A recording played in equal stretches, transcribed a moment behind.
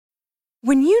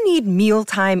When you need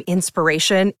mealtime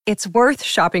inspiration, it's worth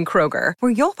shopping Kroger,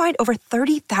 where you'll find over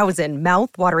 30,000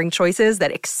 mouth-watering choices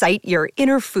that excite your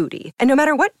inner foodie. And no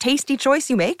matter what tasty choice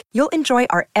you make, you'll enjoy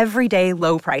our everyday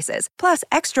low prices, plus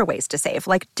extra ways to save,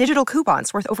 like digital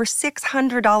coupons worth over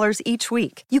 $600 each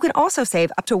week. You can also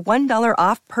save up to $1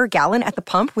 off per gallon at the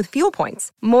pump with fuel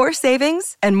points. More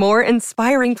savings and more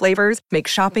inspiring flavors make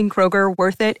shopping Kroger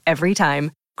worth it every time.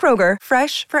 Kroger,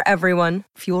 fresh for everyone.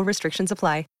 Fuel restrictions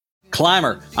apply.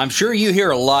 Climber, I'm sure you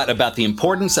hear a lot about the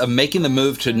importance of making the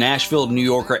move to Nashville, New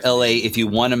York, or LA if you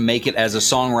want to make it as a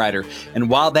songwriter. And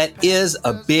while that is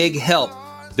a big help,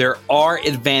 there are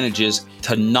advantages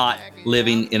to not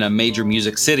living in a major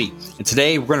music city. And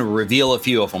today we're going to reveal a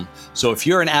few of them. So if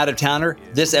you're an out-of-towner,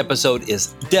 this episode is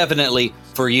definitely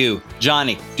for you.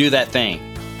 Johnny, do that thing.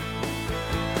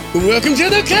 Welcome to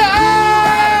the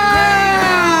club!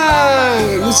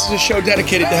 This is a show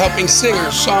dedicated to helping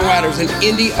singers, songwriters, and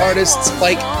indie artists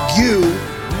like you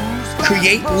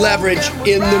create leverage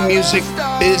in the music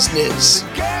business.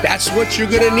 That's what you're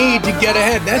going to need to get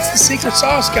ahead. That's the secret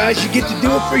sauce, guys. You get to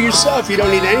do it for yourself. You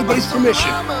don't need anybody's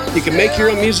permission. You can make your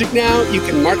own music now. You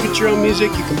can market your own music.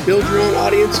 You can build your own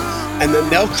audience. And then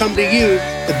they'll come to you.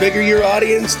 The bigger your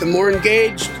audience, the more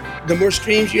engaged, the more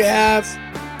streams you have,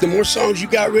 the more songs you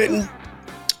got written,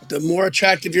 the more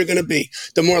attractive you're going to be,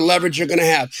 the more leverage you're going to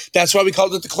have. That's why we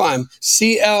called it The Climb.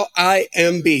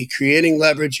 C-L-I-M-B, creating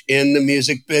leverage in the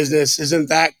music business. Isn't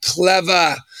that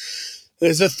clever?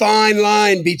 There's a fine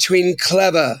line between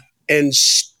clever and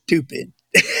stupid.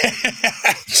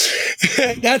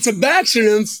 That's a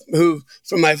backsynonym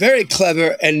for my very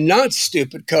clever and not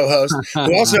stupid co-host,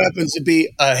 who also happens to be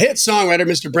a hit songwriter,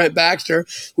 Mr. Brent Baxter,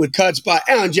 with cuts by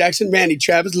Alan Jackson, Randy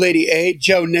Travis, Lady A,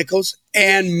 Joe Nichols,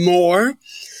 and more.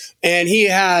 And he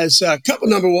has a couple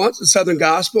number ones in Southern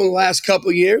Gospel in the last couple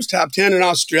of years, top 10 in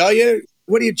Australia.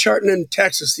 What are you charting in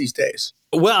Texas these days?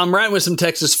 Well, I'm riding with some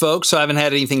Texas folks, so I haven't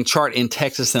had anything chart in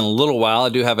Texas in a little while. I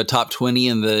do have a top 20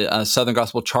 in the Southern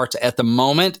Gospel charts at the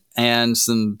moment, and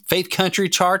some faith country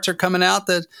charts are coming out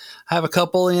that I have a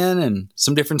couple in and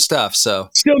some different stuff. So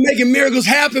still making miracles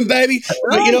happen, baby.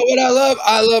 But you know what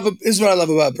I love? This is what I love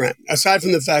about Brent. Aside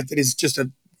from the fact that he's just a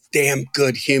damn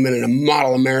good human and a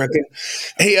model American,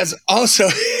 he also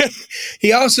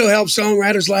helps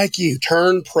songwriters like you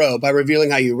turn pro by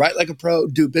revealing how you write like a pro,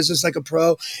 do business like a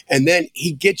pro, and then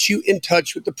he gets you in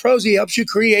touch with the pros. He helps you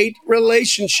create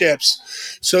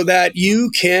relationships so that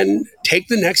you can take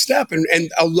the next step.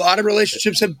 And a lot of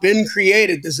relationships have been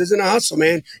created. This isn't a hustle,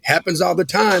 man. It happens all the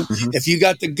time. Mm-hmm. If you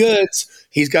got the goods,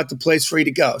 he's got the place for you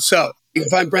to go. So you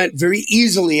can find Brent very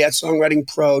easily at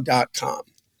songwritingpro.com.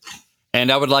 And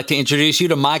I would like to introduce you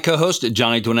to my co-host,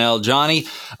 Johnny Dwinell. Johnny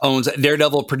owns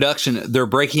Daredevil Production. They're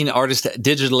breaking artists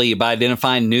digitally by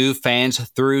identifying new fans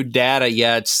through data.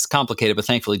 Yeah, it's complicated, but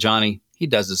thankfully, Johnny, he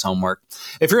does his homework.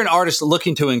 If you're an artist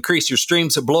looking to increase your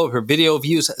streams, blow up your video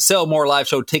views, sell more live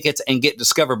show tickets, and get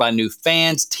discovered by new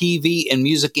fans, TV, and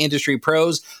music industry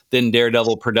pros, then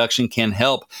Daredevil Production can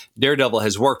help. Daredevil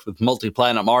has worked with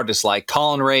multi-platinum artists like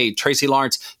Colin Ray, Tracy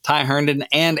Lawrence, Ty Herndon,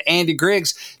 and Andy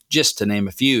Griggs, just to name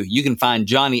a few. You can find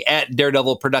Johnny at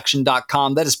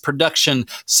daredevilproduction.com. That is production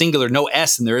singular, no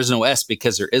S, and there is no S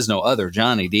because there is no other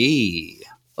Johnny D.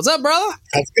 What's up, brother?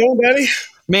 How's it going, baby?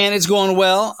 Man, it's going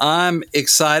well. I'm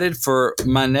excited for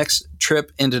my next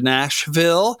trip into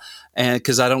Nashville, and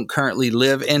because I don't currently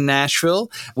live in Nashville,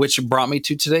 which brought me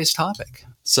to today's topic.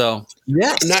 So,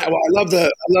 yeah. I love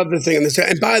the thing in this.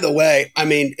 And by the way, I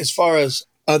mean, as far as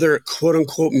other quote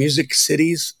unquote music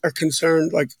cities are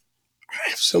concerned, like, I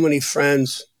have so many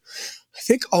friends. I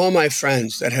think all my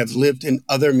friends that have lived in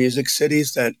other music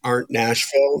cities that aren't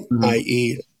Nashville, mm-hmm.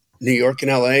 i.e. New York and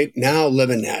LA, now live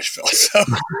in Nashville. So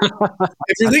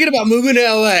if you're thinking about moving to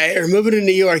LA or moving to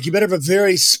New York, you better have a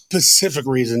very specific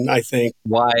reason, I think.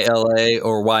 Why LA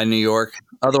or why New York?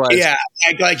 Otherwise, yeah,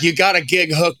 like you got a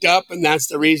gig hooked up and that's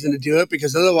the reason to do it.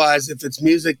 Because otherwise, if it's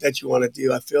music that you want to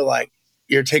do, I feel like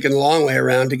you're taking the long way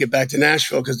around to get back to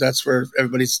Nashville because that's where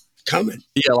everybody's coming.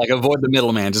 Yeah, like avoid the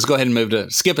middleman. Just go ahead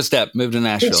and skip a step, move to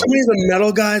Nashville. So many of the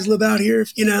metal guys live out here,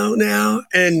 now.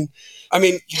 And I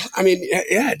mean,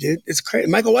 yeah, dude, it's crazy.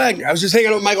 Michael Wagner. I was just hanging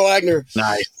out with Michael Wagner.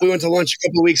 Nice. We went to lunch a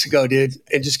couple of weeks ago, dude,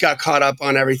 and just got caught up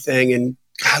on everything. And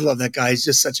God, I love that guy. He's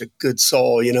just such a good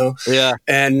soul, Yeah.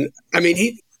 And I mean,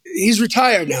 he's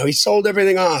retired now. He sold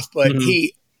everything off, but mm-hmm.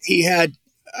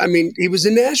 he was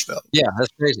in Nashville. Yeah,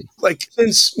 that's crazy. Like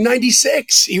since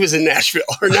 96, he was in Nashville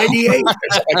or 98. Or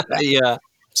something like that. Yeah.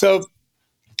 So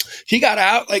he got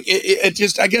out. Like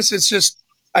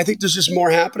I think there's just more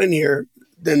happening here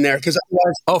than there. Because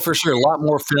for sure. A lot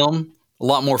more film, A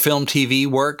lot more film, TV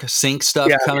work, sync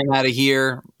stuff coming out of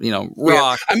here.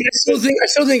 Rock. I mean, I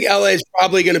still think LA is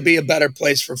probably going to be a better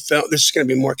place for film. There's going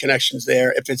to be more connections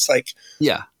there if it's like,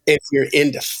 if you're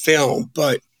into film.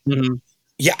 But I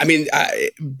mean,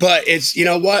 but it's, you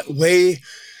know what?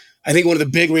 I think one of the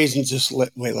big reasons it's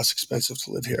way less expensive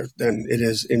to live here than it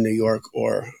is in New York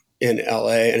or in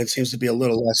LA, and it seems to be a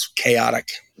little less chaotic.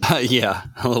 Yeah,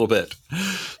 a little bit.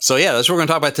 So that's what we're going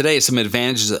to talk about today. Some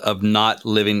advantages of not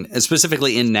living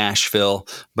specifically in Nashville,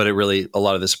 but a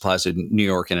lot of this applies to New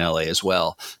York and LA as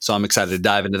well. So I'm excited to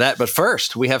dive into that. But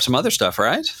first, we have some other stuff,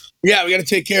 right? Yeah, we got to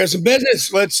take care of some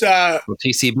business. Let's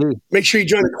TCB. Make sure you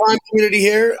join the Climb community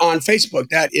here on Facebook.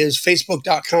 That is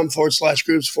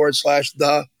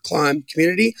facebook.com/groups/the Climb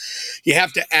community. You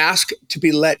have to ask to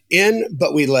be let in,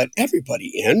 but we let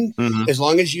everybody in as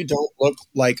long as you don't look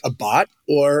like a bot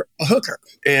or a hooker.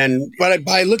 And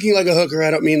by looking like a hooker,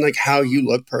 I don't mean like how you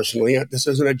look personally. This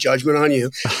isn't a judgment on you.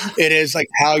 It is like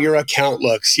how your account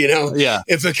looks, Yeah.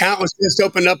 If the account was just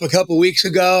opened up a couple weeks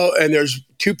ago and there's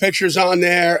 2 pictures on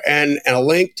there and a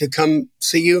link to come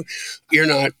see you, you're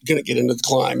not going to get into the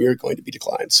Climb. You're going to be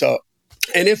declined. So,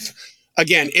 and if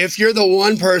you're the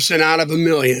one person out of a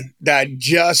million that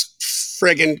just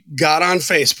friggin' got on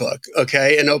Facebook,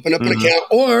 okay, and opened up an account,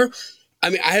 or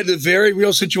I had the very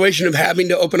real situation of having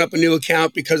to open up a new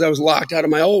account because I was locked out of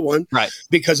my old one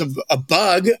because of a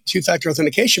bug, 2-factor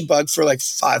authentication bug for like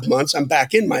 5 months. I'm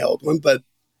back in my old one, but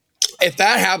if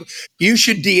that happens, you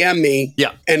should DM me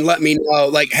and let me know,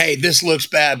 like, hey, this looks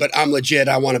bad, but I'm legit.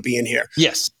 I want to be in here.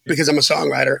 Yes. Because I'm a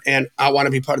songwriter and I want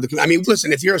to be part of the community. I mean,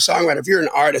 listen, if you're a songwriter, if you're an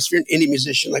artist, if you're an indie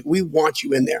musician, like we want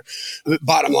you in there.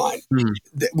 Bottom line,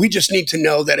 we just need to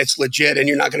know that it's legit and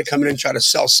you're not going to come in and try to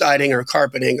sell siding or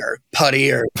carpeting or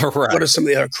putty or what are some of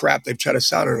the other crap they've tried to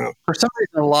sell? I don't know. For some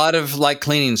reason, a lot of like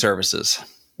cleaning services.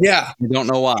 Yeah. You don't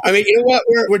know why. I mean, you know what?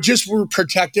 We're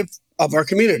protective of our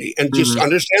community and just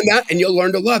understand that and you'll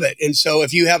learn to love it. And so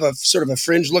if you have a sort of a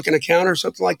fringe looking account or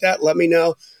something like that, let me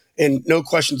know and no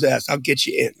questions asked. I'll get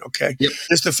you in. Okay. Yep.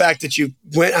 Just the fact that you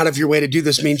went out of your way to do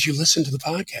this means you listen to the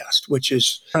podcast, which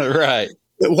is right.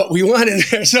 What we want in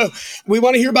there. So we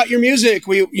want to hear about your music,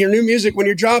 your new music when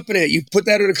you're dropping it. You put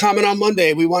that in a comment on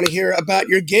Monday. We want to hear about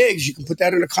your gigs. You can put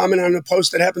that in a comment on a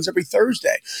post that happens every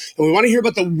Thursday. And we want to hear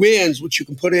about the wins, which you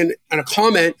can put in a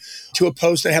comment to a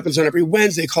post that happens on every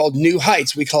Wednesday called New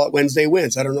Heights. We call it Wednesday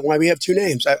Wins. I don't know why we have 2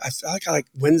 names. I feel like I like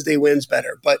Wednesday Wins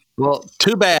better. But well,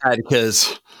 too bad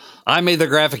because I made the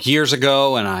graphic years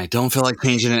ago and I don't feel like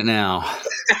changing it now.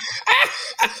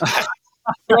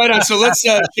 Right on. So let's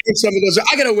change some of those.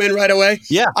 I got to win right away.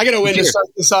 Yeah. I got to win to start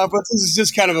this off. But this is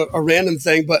just kind of a random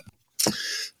thing. But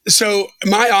so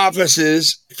my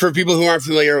offices, for people who aren't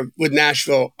familiar with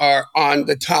Nashville, are on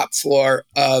the top floor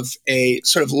of a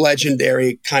sort of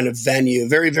legendary kind of venue,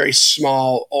 very, very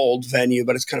small, old venue,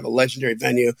 but it's kind of a legendary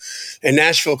venue in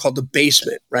Nashville called the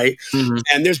Basement, right?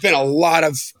 And there's been a lot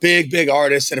of big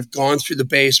artists that have gone through the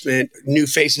Basement, new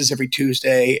faces every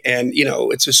Tuesday. And,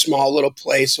 it's a small little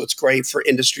place, so it's great for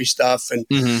industry stuff and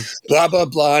blah, blah,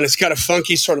 blah. And it's got a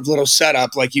funky sort of little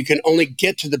setup. Like you can only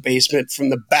get to the Basement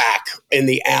from the back in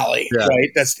the alley,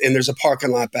 right? And there's a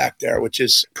parking lot back there, which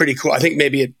is pretty cool. I think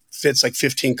maybe it fits like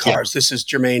 15 cars. This is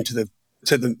germane to the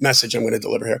message I'm going to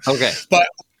deliver here. Okay.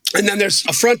 And then there's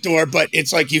a front door, but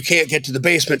it's like you can't get to the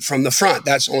Basement from the front.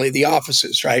 That's only the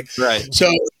offices, right? Right.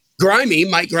 So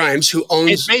Mike Grimes, who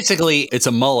owns... It's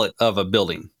a mullet of a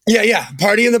building. Yeah.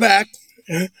 Party in the back,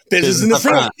 business in the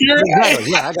front.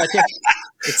 Exactly. Yeah, I got you.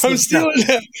 I'm stealing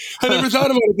that. I never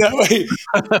thought about it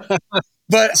that way.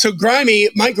 But so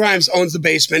Mike Grimes owns the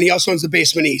Basement. He also owns the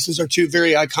Basement East. Those are 2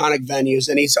 very iconic venues,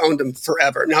 and he's owned them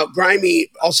forever. Now, Grimey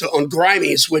also owned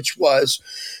Grimey's, which was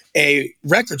a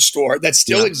record store that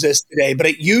still exists today, but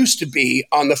it used to be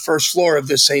on the first floor of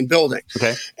the same building.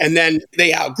 Okay. And then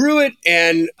they outgrew it,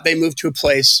 and they moved to a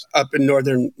place up in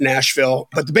northern Nashville,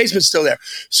 but the Basement's still there.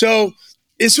 So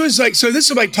this is like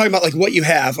talking about like what you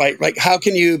have, like how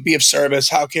can you be of service?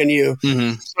 How can you?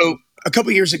 So a couple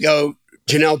of years ago,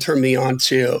 Janelle turned me on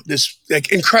to this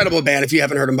like incredible band. If you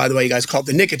haven't heard them, by the way, you guys, called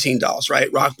the Nicotine Dolls,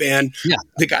 right? Rock band. Yeah.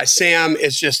 The guy, Sam,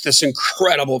 is just this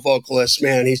incredible vocalist,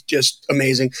 man. He's just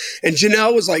amazing. And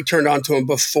Janelle was like turned on to him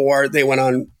before they went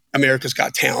on America's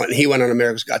Got Talent. And he went on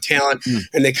America's Got Talent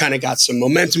and they kind of got some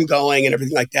momentum going and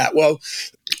everything like that. Well,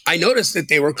 I noticed that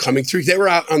they were coming through. They were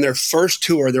out on their first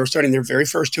tour. They were starting their very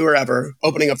first tour ever,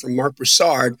 opening up for Mark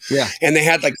Broussard. Yeah. And they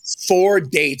had like 4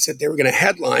 dates that they were going to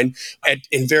headline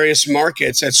in various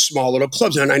markets at small little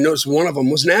clubs. And I noticed one of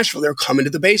them was Nashville. They were coming to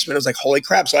the basement. I was like, holy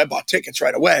crap. So I bought tickets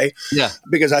right away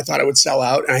because I thought it would sell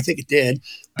out. And I think it did.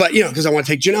 But, because I want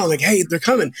to take Janelle, I'm like, hey, they're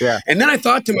coming. Yeah. And then I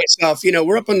thought to myself,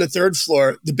 we're up on the 3rd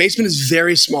floor. The basement is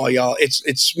very small, y'all.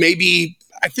 It's maybe,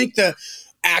 I think the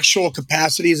actual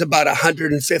capacity is about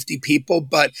 150 people,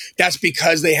 but that's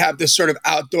because they have this sort of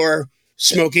outdoor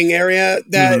smoking area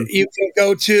that you can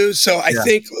go to. So I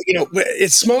think,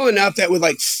 it's small enough that with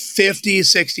like 50,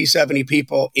 60, 70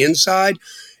 people inside,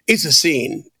 it's a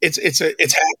scene. It's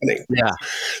happening. Yeah.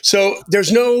 So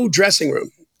there's no dressing room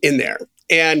in there.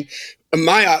 And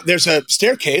there's a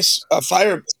staircase, a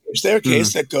fire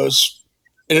staircase that goes,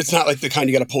 and it's not like the kind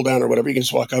you got to pull down or whatever. You can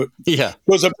just walk out. Yeah.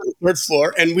 Goes up to the 3rd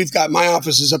floor. And we've got my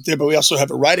offices up there, but we also have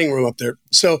a writing room up there.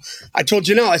 So I told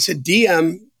Janelle, I said,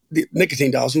 DM the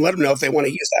Nicotine Dolls and let them know if they want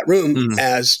to use that room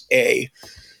as a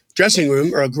dressing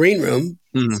room or a green room.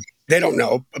 They don't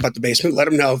know about the basement. Let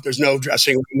them know if there's no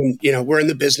dressing room. And, we're in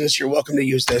the business. You're welcome to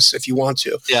use this if you want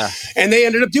to. Yeah. And they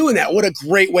ended up doing that. What a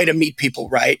great way to meet people,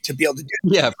 right? To be able to do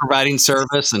it. Yeah, providing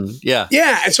service and Yeah,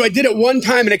 and so I did it one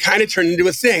time and it kind of turned into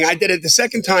a thing. I did it the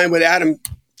second time with Adam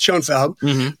Schoenfeld,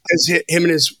 because him and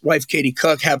his wife, Katie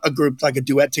Cook, have a group, like a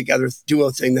duo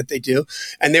thing that they do.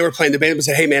 And they were playing the band and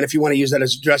said, hey, man, if you want to use that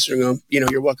as a dressing room,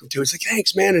 you're welcome to. He's like,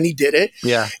 thanks, man. And he did it.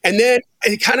 Yeah. And then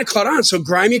it kind of caught on. So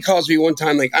Grimy calls me one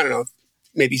time, like, I don't know,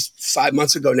 maybe 5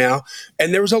 months ago now.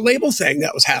 And there was a label thing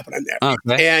that was happening there.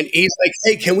 Okay. And he's like,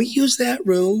 hey, can we use that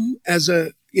room as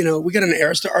we got an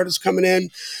Arista artist coming in,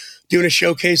 doing a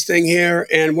showcase thing here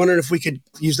and wondering if we could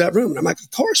use that room. And I'm like, of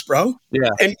course, bro. Yeah.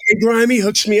 And Grimy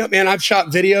hooks me up, man. I've shot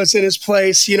videos in his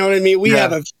place. You know what I mean? We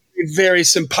have a very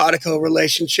simpatico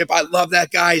relationship. I love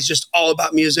that guy. He's just all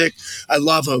about music. I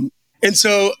love him. And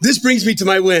so this brings me to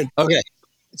my win. Okay.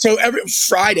 So every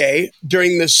Friday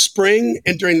during the spring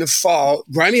and during the fall,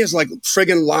 Grimy has like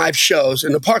friggin' live shows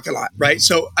in the parking lot, right?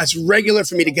 So it's regular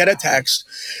for me to get a text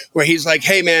where he's like,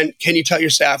 hey, man, can you tell your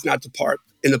staff not to park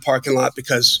in the parking lot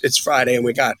because it's Friday and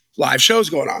we got live shows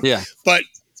going on. Yeah. But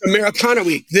it's Americana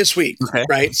week this week,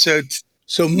 right? So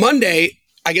Monday,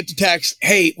 I get the text,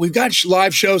 hey, we've got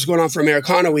live shows going on for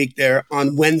Americana week there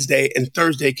on Wednesday and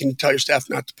Thursday. Can you tell your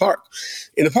staff not to park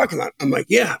in the parking lot? I'm like,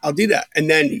 yeah, I'll do that. And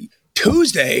then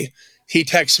Tuesday, he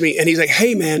texts me and he's like,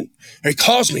 hey, man, or he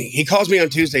calls me on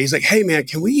Tuesday. He's like, hey, man,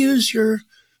 can we use your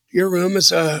room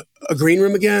as a green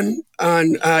room again?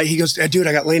 He goes, dude,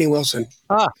 I got Lainey Wilson.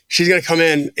 She's going to come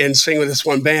in and sing with this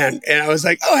one band. And I was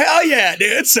like, oh, hell yeah,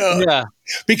 dude. So,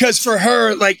 because for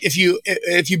her, like, if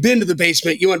you've been to the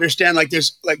basement, you understand, like,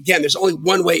 there's only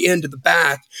one way into the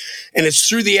back and it's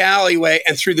through the alleyway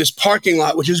and through this parking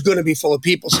lot, which is going to be full of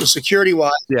people. So security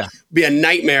wise, be a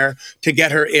nightmare to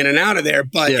get her in and out of there.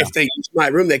 But if they use my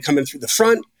room, they come in through the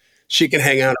front. She can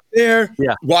hang out up there,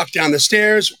 walk down the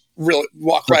stairs,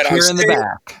 walk right on stage,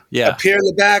 appear in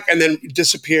the back, and then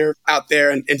disappear out there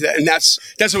and into that. And that's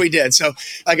what we did. So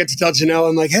I get to tell Janelle,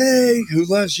 I'm like, hey, who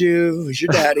loves you? Who's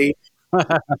your daddy? And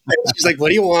she's like, what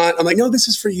do you want? I'm like, no, this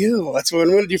is for you. That's what I'm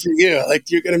going to do for you. Like,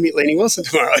 you're going to meet Lainey Wilson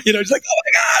tomorrow. She's like, oh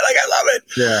my God, like, I love it.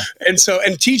 Yeah.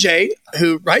 And TJ,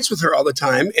 who writes with her all the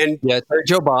time, and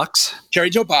Carrie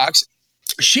Jo Box.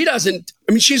 She doesn't,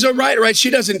 she's a writer, right? She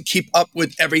doesn't keep up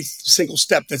with every single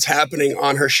step that's happening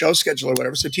on her show schedule or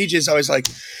whatever. So TJ is always like,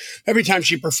 every time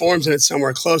she performs and it's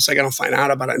somewhere close, I don't find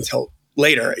out about it until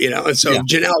later, And so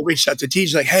Janelle reached out to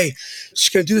TJ, like, hey, she's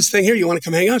going to do this thing here. You want to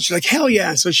come hang out? She's like, hell yeah.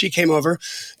 And so she came over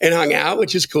and hung out,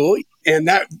 which is cool. And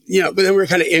that, but then we were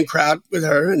kind of in crowd with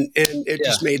her and it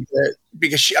just made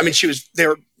because they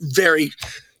were very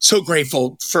so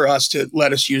grateful for us to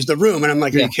let us use the room. And I'm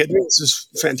like, are you kidding me? This is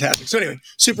fantastic. So anyway,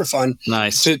 super fun.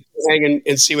 Nice. To hang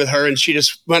and see with her. And she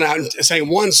just went out and sang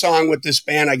one song with this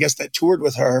band, I guess, that toured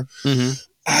with her. Mm-hmm.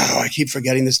 Oh, I keep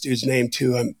forgetting this dude's name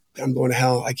too. I'm going to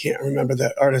hell. I can't remember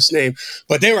the artist's name,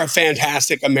 but they were a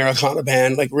fantastic Americana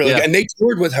band, like really good. And they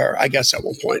toured with her, I guess, at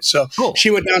one point. So she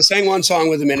went down, sang one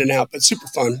song with them in and out, but super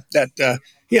fun that,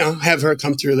 have her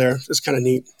come through there. It's kind of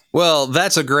neat. Well,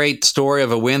 that's a great story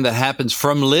of a win that happens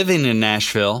from living in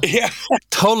Nashville. Yeah.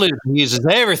 Totally uses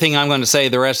everything I'm going to say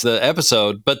the rest of the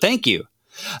episode, but thank you.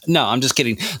 No, I'm just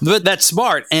kidding. But that's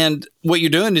smart. And what you're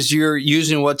doing is you're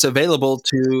using what's available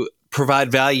to provide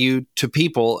value to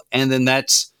people. And then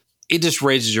that's it just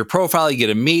raises your profile. You get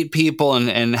to meet people.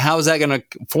 And how is that going to,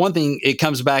 for one thing, it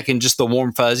comes back in just the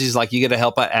warm fuzzies. Like you get to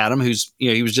help out Adam, who's,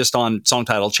 he was just on Song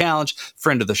Title Challenge,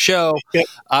 friend of the show. Yep.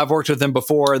 I've worked with him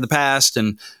before in the past.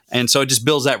 And so it just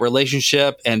builds that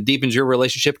relationship and deepens your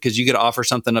relationship because you get to offer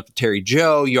something up to Terry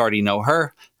Jo. You already know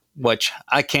her, which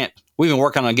I can't. We've been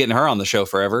working on getting her on the show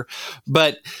forever,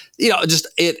 but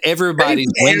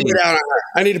everybody's winning.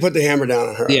 I need to put the hammer down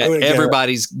on her. Yeah,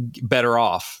 everybody's better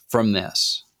off from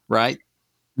this, right?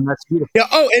 And that's beautiful. Yeah.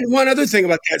 Oh, and one other thing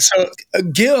about that. So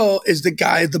Gil is the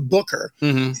guy, the booker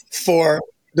for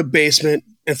the Basement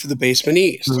and for the Basement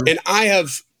East, and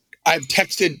I've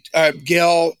texted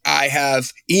Gil. I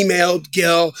have emailed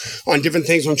Gil on different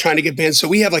things when I'm trying to get bands. So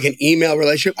we have like an email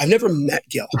relationship. I've never met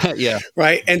Gil. Yeah.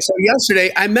 Right. And so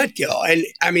yesterday I met Gil, and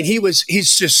I mean,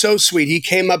 he's just so sweet. He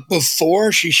came up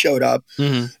before she showed up.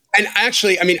 And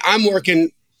actually, I mean,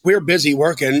 we're busy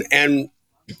working, and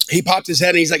he popped his head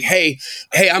and he's like, hey,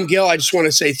 I'm Gil. I just want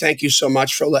to say thank you so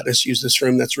much for letting us use this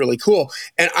room. That's really cool.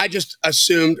 And I just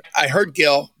assumed I heard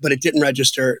Gil, but it didn't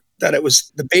register that it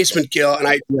was the Basement Gil, and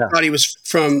I thought he was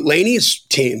from Laney's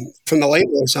team, from the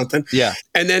label or something. Yeah.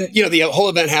 And then, the whole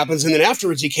event happens, and then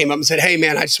afterwards he came up and said, hey,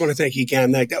 man, I just want to thank you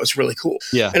again. That was really cool.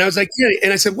 Yeah. And I was like, yeah.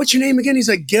 And I said, what's your name again? He's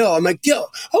like, Gil. I'm like, Gil.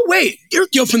 Oh, wait, you're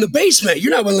Gil from the Basement.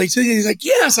 You're not one of the He's like,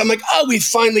 yes. I'm like, oh, we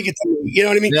finally get to meet. You know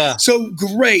what I mean? Yeah. So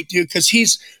great, dude,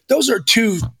 because those are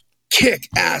two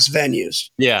kick-ass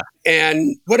venues. Yeah.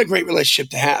 And what a great relationship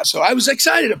to have. So I was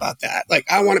excited about that. Like,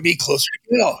 I want to be closer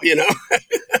to Gil,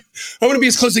 I want to be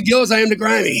as close to Gil as I am to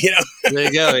Grimy, There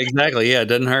you go. Exactly. Yeah.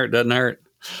 Doesn't hurt.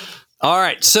 All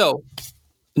right. So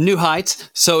New Heights.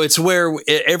 So it's where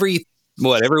every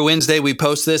Wednesday we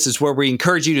post this. It's where we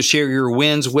encourage you to share your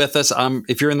wins with us.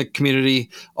 If you're in the community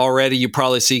already, you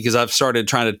probably see, because I've started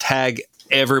trying to tag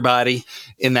everybody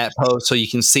in that post so you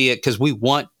can see it, because we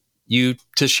want you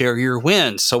to share your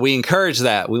wins. So we encourage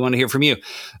that. We want to hear from you.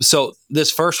 So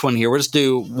this first one here, we'll just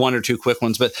do one or two quick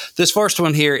ones, but this first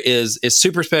one here is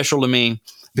super special to me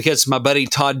because my buddy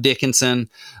Todd Dickinson,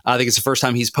 I think it's the first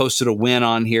time he's posted a win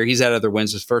on here. He's had other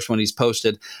wins. It's the first one he's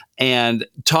posted. And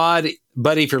Todd,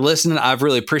 buddy, if you're listening, I've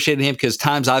really appreciated him because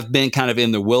times I've been kind of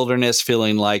in the wilderness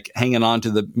feeling like hanging on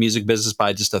to the music business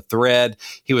by just a thread.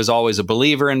 He was always a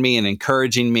believer in me and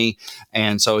encouraging me.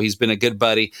 And so he's been a good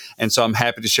buddy. And so I'm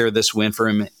happy to share this win for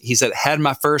him. He said, had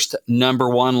my first number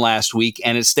one last week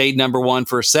and it stayed number one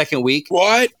for a second week.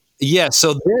 What? Yeah,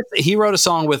 so he wrote a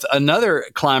song with another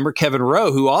climber, Kevin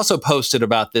Rowe, who also posted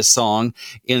about this song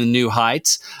in New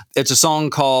Heights. It's a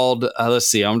song called, let's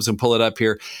see, I'm just going to pull it up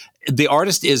here. The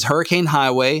artist is Hurricane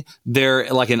Highway. They're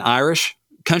like an Irish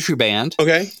country band.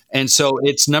 Okay. And so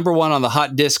it's number one on the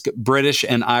Hot Disc British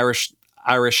and Irish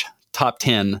top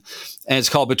 10. And it's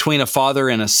called Between a Father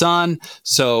and a Son.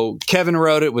 So Kevin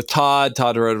wrote it with Todd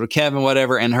wrote it with Kevin,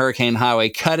 whatever, and Hurricane Highway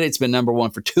cut it. It's been number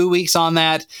one for 2 weeks on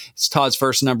that. It's Todd's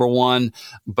first number one.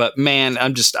 But man,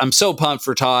 I'm so pumped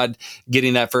for Todd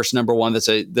getting that first number one. That's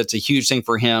a huge thing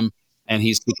for him. And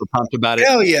he's super pumped about it.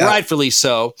 Hell yeah. Rightfully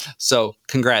so. So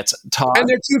congrats, Todd. And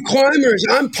they're two climbers.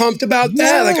 I'm pumped about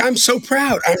that. Like, I'm so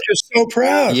proud. I'm just so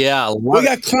proud. Yeah. We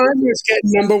got climbers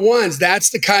getting number ones.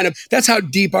 That's how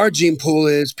deep our gene pool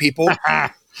is, people.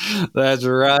 That's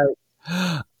right.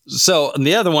 So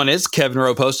the other one is Kevin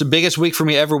Rowe posted, biggest week for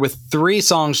me ever with 3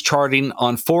 songs charting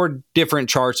on 4 different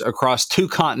charts across 2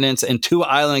 continents and 2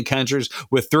 island countries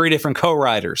with 3 different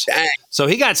co-writers. Dang. So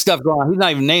he got stuff going on. He's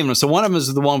not even naming them. So one of them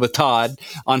is the one with Todd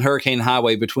on Hurricane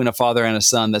Highway, Between a Father and a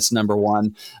Son. That's number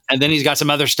one. And then he's got some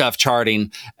other stuff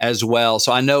charting as well.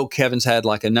 So I know Kevin's had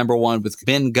like a number one with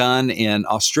Ben Gunn in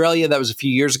Australia. That was a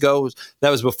few years ago.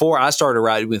 That was before I started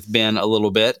writing with Ben a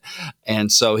little bit.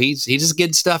 And so he's just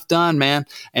getting stuff done, man.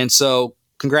 And so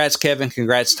congrats, Kevin.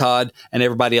 Congrats, Todd. And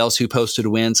everybody else who posted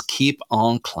wins. Keep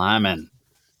on climbing.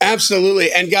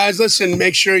 Absolutely. And guys, listen,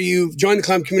 make sure you join the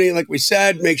climb community. Like we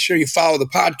said, make sure you follow the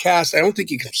podcast. I don't think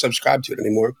you can subscribe to it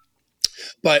anymore,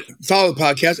 but follow the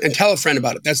podcast and tell a friend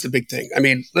about it. That's the big thing. I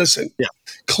mean, listen,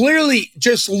 clearly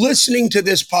just listening to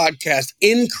this podcast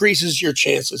increases your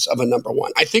chances of a number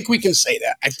one. I think we can say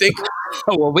that.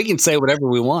 Well, we can say whatever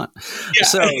we want. Yeah.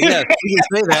 So yeah, we can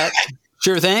say that.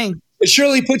 Sure thing. It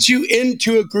surely puts you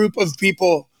into a group of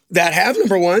people that have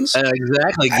number ones.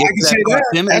 Exactly. I can say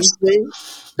that. That's true.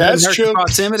 That's true.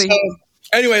 Proximity. So,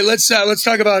 anyway, let's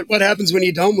talk about what happens when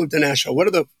you don't move to Nashville. What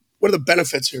are the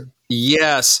benefits here?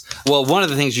 Yes. Well, one of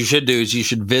the things you should do is you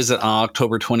should visit on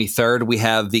October 23rd. We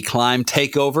have the Climb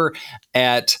Takeover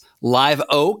at Live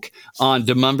Oak on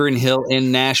Demumbering Hill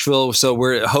in Nashville. So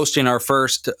we're hosting our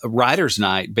first writers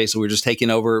night. Basically, we're just taking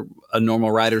over a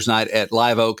normal writers night at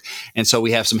Live Oak. And so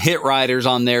we have some hit writers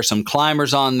on there, some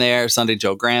climbers on there. Sunday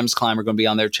Joe Graham's climber going to be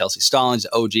on there. Chelsea Stallings,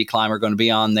 OG climber, going to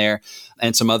be on there.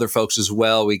 And some other folks as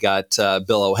well. We got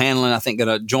Bill O'Hanlon, I think,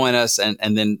 going to join us.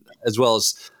 And then as well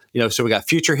as, so we got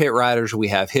future hit writers. We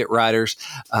have hit writers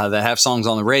that have songs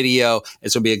on the radio.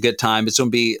 It's going to be a good time. It's going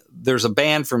to be, there's a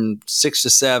band from 6 to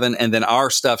 7, and then our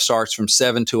stuff starts from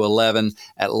 7 to 11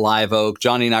 at Live Oak.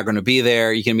 Johnny and I are going to be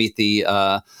there. You can meet the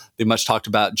much talked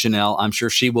about Janelle. I'm sure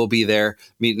she will be there,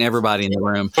 meeting everybody in the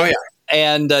room. Oh, yeah.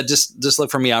 And just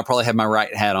look for me. I'll probably have my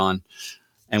right hat on,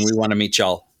 and we want to meet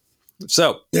y'all.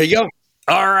 So there you go.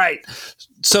 All right.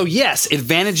 So yes,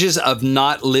 advantages of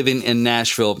not living in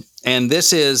Nashville. And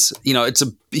this is, it's a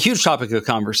huge topic of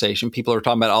conversation. People are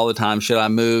talking about it all the time. Should I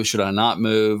move? Should I not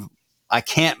move? I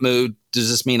can't move. Does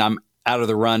this mean I'm out of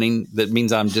the running? That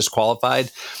means I'm disqualified?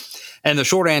 And the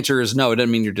short answer is no, it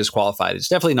doesn't mean you're disqualified. It's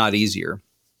definitely not easier.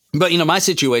 But, my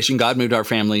situation, God moved our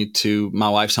family to my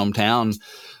wife's hometown,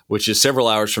 which is several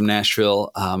hours from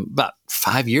Nashville, about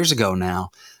 5 years ago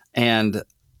now. And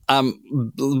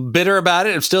I'm bitter about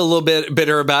it. I'm still a little bit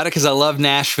bitter about it because I love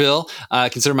Nashville. I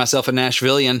consider myself a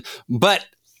Nashvilleian. But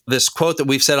this quote that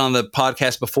we've said on the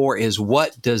podcast before is,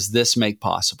 what does this make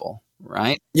possible?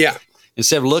 Right? Yeah.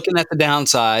 Instead of looking at the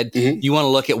downside, you want to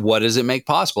look at what does it make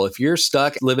possible. If you're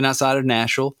stuck living outside of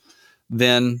Nashville,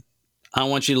 then I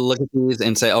want you to look at these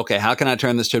and say, okay, how can I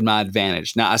turn this to my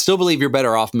advantage? Now, I still believe you're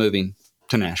better off moving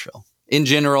to Nashville. In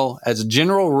general, as a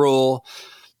general rule,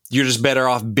 you're just better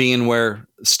off being where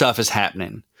stuff is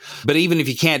happening. But even if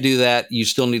you can't do that, you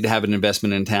still need to have an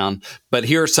investment in town. But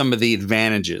here are some of the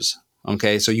advantages.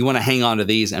 Okay, so you want to hang on to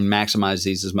these and maximize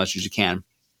these as much as you can.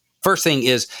 First thing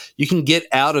is you can get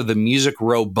out of the Music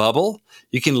Row bubble.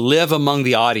 You can live among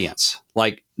the audience,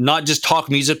 like not just talk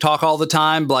music talk all the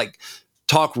time, like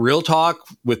talk real talk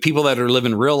with people that are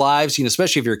living real lives,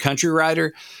 especially if you're a country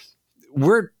writer.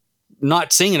 We're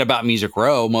not singing about Music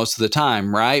Row most of the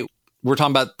time, right? We're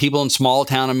talking about people in small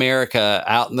town America,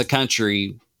 out in the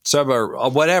country,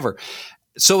 suburb, whatever.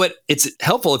 So it's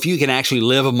helpful if you can actually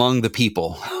live among the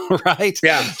people, right?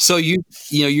 Yeah. So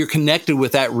you're connected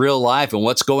with that real life and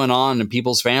what's going on in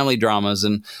people's family dramas.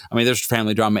 And I mean, there's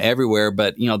family drama everywhere,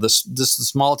 but this the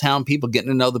small town people, getting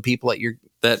to know the people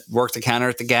that work the counter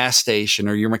at the gas station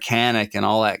or your mechanic and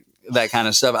all that kind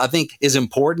of stuff, I think is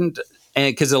important.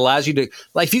 And because it allows you to,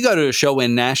 like, if you go to a show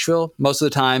in Nashville, most of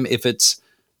the time, if it's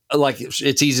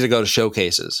easy to go to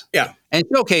showcases. Yeah. And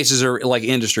showcases are like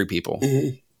industry people.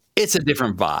 Mm-hmm. It's a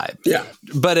different vibe. Yeah.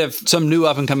 But if some new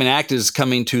up and coming act is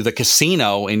coming to the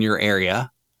casino in your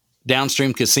area,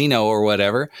 Downstream Casino or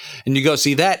whatever, and you go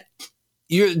see that,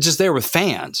 you're just there with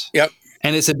fans. Yep.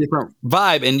 And it's a different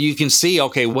vibe. And you can see,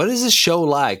 okay, what is this show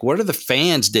like? What are the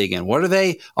fans digging? What are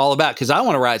they all about? Because I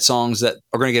want to write songs that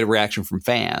are going to get a reaction from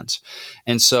fans.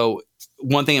 And so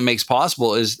one thing it makes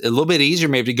possible is a little bit easier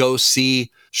maybe to go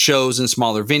see shows in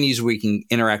smaller venues where you can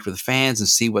interact with the fans and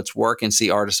see what's working, see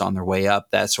artists on their way up,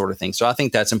 that sort of thing. So I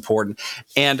think that's important.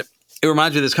 And it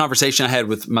reminds me of this conversation I had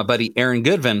with my buddy Aaron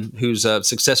Goodvin, who's a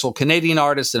successful Canadian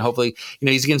artist. And hopefully,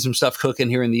 he's getting some stuff cooking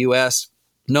here in the U.S.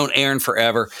 Known Aaron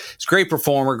forever. He's a great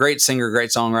performer, great singer,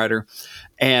 great songwriter.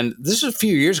 And this was a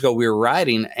few years ago we were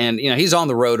writing, and he's on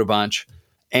the road a bunch.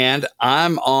 And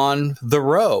I'm on the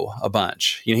row a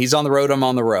bunch. He's on the road, I'm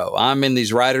on the row. I'm in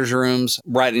these writers' rooms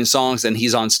writing songs, and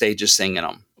he's on stages singing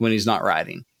them when he's not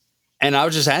writing. And I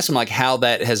was just asking him, how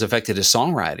that has affected his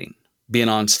songwriting, being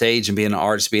on stage and being an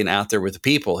artist, being out there with the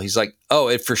people. He's like, oh,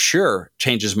 it for sure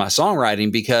changes my songwriting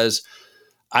because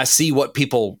I see what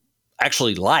people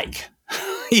actually like.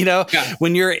 Yeah.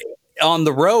 When you're on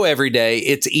the row every day,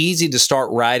 it's easy to start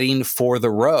writing for the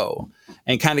row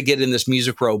and kind of get in this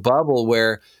Music Row bubble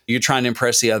where you're trying to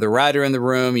impress the other writer in the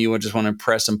room. You just want to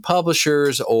impress some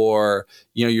publishers or,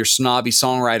 your snobby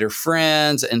songwriter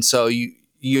friends. And so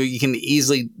you can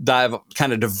easily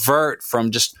divert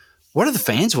from just what do the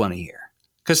fans want to hear?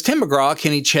 Because Tim McGraw,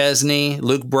 Kenny Chesney,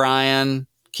 Luke Bryan,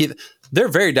 Keith, they're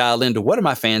very dialed into what do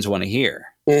my fans want to hear?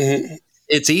 Mm-hmm.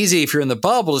 It's easy if you're in the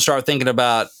bubble to start thinking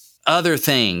about other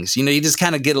things. You just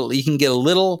kind of you can get a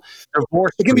little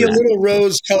divorced. It can be a little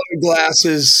rose-colored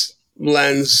glasses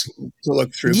lens to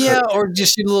look through. Yeah, or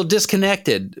just a little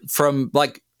disconnected from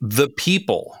the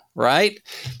people, right?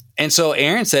 And so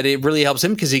Aaron said it really helps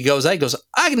him because he goes, I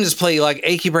can just play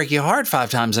Achy Breaky Heart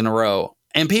 5 times in a row.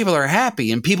 And people are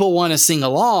happy and people want to sing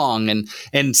along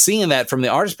and seeing that from the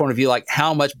artist's point of view,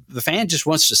 how much the fan just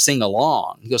wants to sing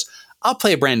along. He goes, I'll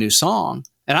play a brand new song.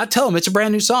 And I tell them it's a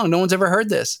brand new song. No one's ever heard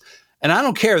this. And I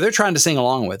don't care. They're trying to sing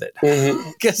along with it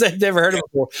because they've never heard it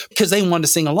before because they wanted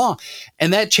to sing along.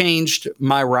 And that changed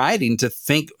my writing to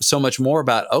think so much more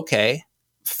about, okay,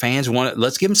 fans want it.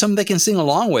 Let's give them something they can sing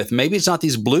along with. Maybe it's not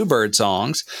these Bluebird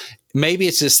songs. Maybe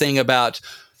it's this thing about,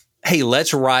 hey,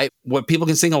 let's write what people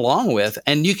can sing along with.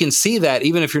 And you can see that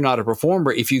even if you're not a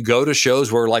performer, if you go to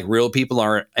shows where like real people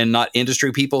are and not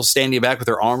industry people standing back with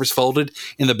their arms folded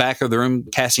in the back of the room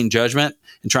casting judgment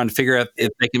and trying to figure out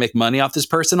if they can make money off this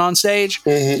person on stage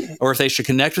or if they should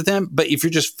connect with them. But if you're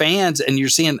just fans and you're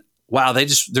seeing, wow, they're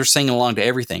singing along to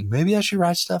everything. Maybe I should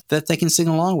write stuff that they can sing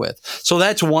along with. So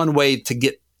that's one way to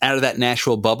get out of that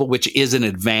Nashville bubble, which is an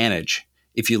advantage.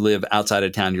 If you live outside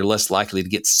of town, you're less likely to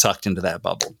get sucked into that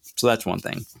bubble. So that's one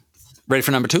thing. Ready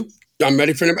for number 2? I'm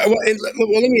ready for number. Well,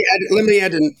 let me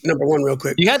add to number 1 real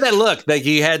quick. You had that look like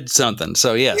you had something.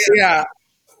 So yes. Yeah.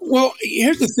 Well,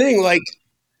 here's the thing. Like,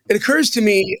 it occurs to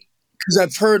me because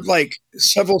I've heard like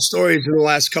several stories in the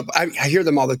last couple. I hear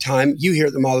them all the time. You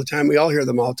hear them all the time. We all hear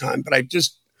them all the time. But I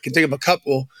just can think of a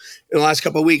couple in the last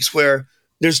couple of weeks where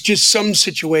there's just some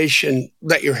situation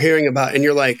that you're hearing about, and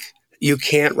you're like, you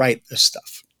can't write this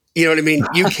stuff. You know what I mean?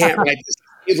 You can't write this.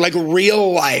 It's like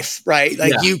real life, right?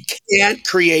 Like you can't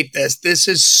create this. This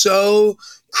is so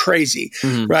crazy,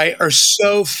 right? Or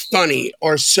so funny,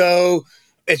 or so,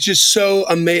 it's just so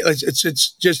amazing.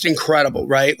 It's just incredible,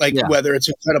 right? Like whether it's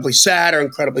incredibly sad or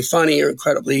incredibly funny or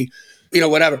incredibly,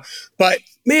 whatever. But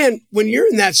man, when you're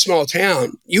in that small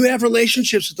town, you have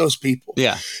relationships with those people.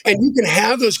 Yeah. And you can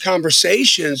have those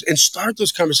conversations and start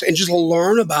those conversations and just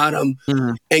learn about them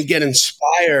and get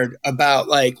inspired about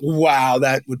like, wow,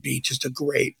 that would be just a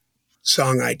great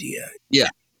song idea. Yeah.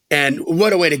 And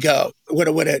what a way to go. What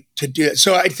a way to do it.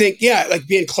 So I think, like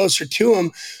being closer to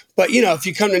them. But, if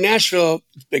you come to Nashville,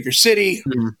 bigger city,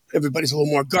 everybody's a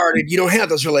little more guarded. You don't have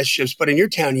those relationships, but in your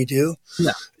town you do.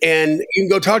 Yeah. And you can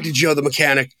go talk to Joe the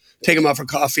mechanic, take him out for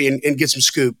coffee and get some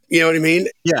scoop. You know what I mean?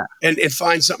 Yeah. And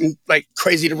find something like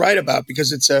crazy to write about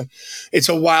because it's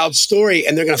a wild story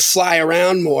and they're going to fly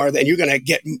around more. Then you're going to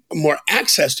get more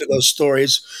access to those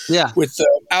stories. Yeah. With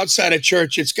outside of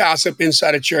church, it's gossip.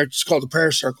 Inside of church, it's called the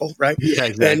prayer circle, right? Yeah,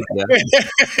 exactly.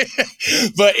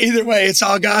 But either way, it's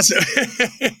all gossip.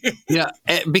 Yeah.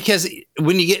 Because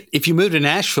if you move to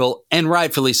Nashville, and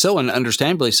rightfully so and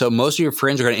understandably so, most of your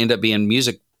friends are going to end up being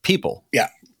music people. Yeah.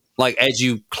 Like as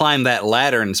you climb that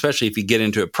ladder, and especially if you get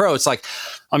into a pro, it's like,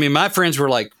 I mean, my friends were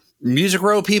like music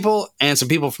row people and some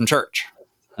people from church.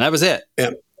 And that was it.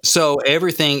 Yeah. So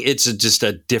everything, it's just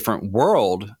a different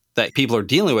world that people are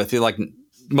dealing with. Like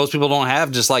most people don't have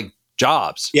just like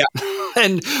jobs. Yeah.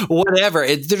 And whatever.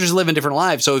 They're just living different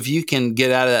lives. So if you can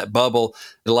get out of that bubble,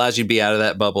 it allows you to be out of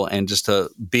that bubble and just to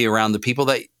be around the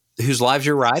people whose lives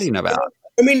you're writing about.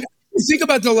 I mean, think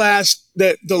about the last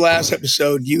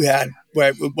episode you had,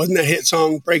 where wasn't that hit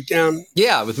song Breakdown?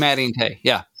 Yeah, with Maddie and Tay.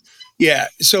 Yeah. Yeah.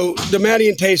 So the Maddie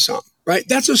and Tay song, right?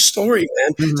 That's a story,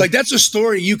 man. It's like that's a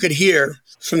story you could hear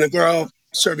from the girl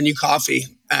serving you coffee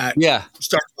at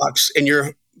Starbucks in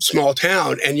your small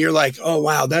town. And you're like, oh,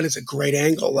 wow, that is a great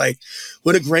angle. Like,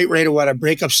 what a great way to write a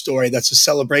breakup story that's a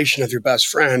celebration of your best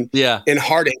friend and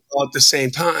heartache all at the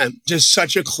same time. Just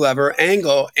such a clever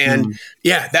angle. And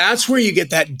that's where you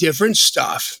get that different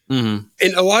stuff. In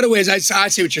a lot of ways, I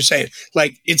see what you're saying.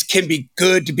 Like, it can be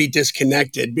good to be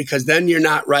disconnected because then you're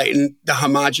not writing the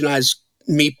homogenized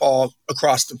meatball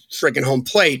across the freaking home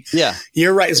plate. Yeah.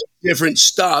 You're writing some different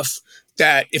stuff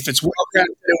that if it's well crafted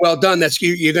and well done,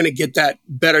 you're going to get that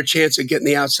better chance of getting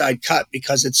the outside cut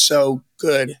because it's so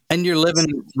good. And you're living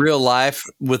real life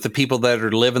with the people that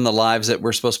are living the lives that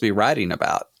we're supposed to be writing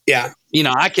about. Yeah.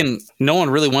 No one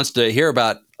really wants to hear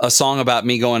about a song about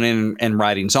me going in and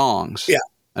writing songs. Yeah.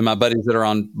 And my buddies that are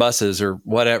on buses or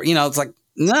whatever, it's like,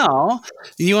 no,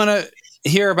 you want to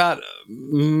hear about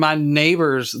my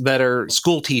neighbors that are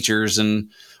school teachers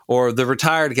or the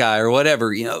retired guy or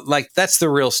whatever, like that's the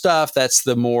real stuff. That's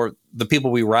the people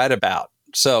we write about.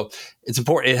 So it's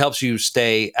important. It helps you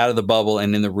stay out of the bubble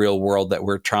and in the real world that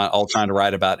we're all trying to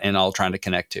write about and all trying to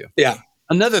connect to. Yeah.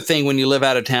 Another thing when you live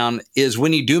out of town is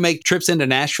when you do make trips into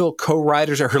Nashville,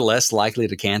 co-writers are less likely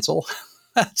to cancel.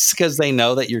 That's because they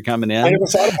know that you're coming in. And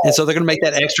so they're going to make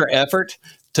that extra effort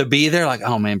to be there. Like,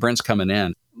 oh man, Brent's coming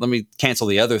in. Let me cancel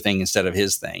the other thing instead of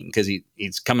his thing because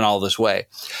he's coming all this way.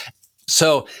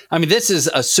 So, I mean, this is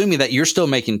assuming that you're still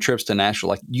making trips to Nashville.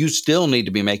 Like you still need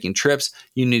to be making trips.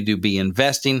 You need to be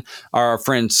investing. Our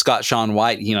friend Scott Sean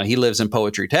White, he lives in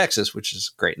Poetry, Texas, which is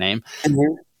a great name.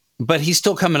 But he's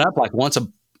still coming up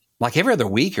like every other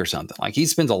week or something. Like he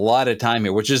spends a lot of time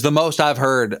here, which is the most I've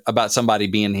heard about somebody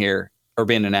being here or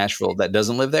being in Nashville that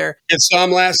doesn't live there. I saw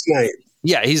him last night.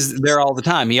 Yeah, he's there all the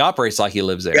time. He operates like he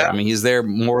lives there. Yeah. I mean, he's there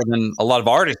more than a lot of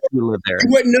artists who live there.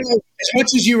 You wouldn't know, as much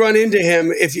as you run into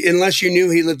him, unless you knew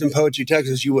he lived in Poetry,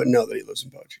 Texas, you wouldn't know that he lives in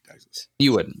Poetry, Texas.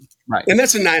 You wouldn't. Right. And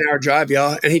that's a 9-hour drive,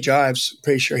 y'all. And he drives.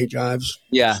 Pretty sure he drives.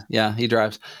 Yeah, he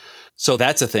drives. So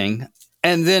that's a thing.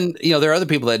 And then, there are other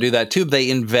people that do that too. They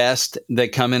invest, they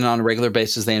come in on a regular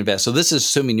basis, they invest. So this is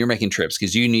assuming you're making trips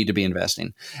because you need to be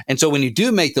investing. And so when you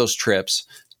do make those trips,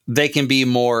 they can be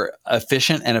more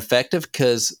efficient and effective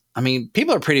because,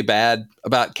 people are pretty bad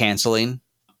about canceling.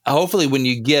 Hopefully when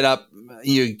you get up,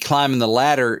 you climb in the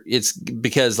ladder, it's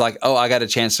because I got a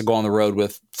chance to go on the road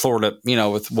with Florida,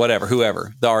 with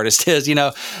whoever the artist is,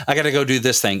 I got to go do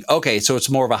this thing. Okay. So it's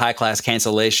more of a high class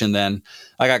cancellation than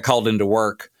I got called into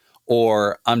work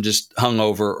or I'm just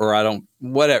hungover or I don't,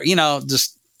 whatever,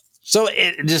 so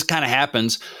it just kind of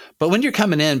happens. But when you're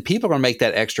coming in, people are going to make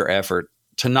that extra effort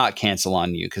to not cancel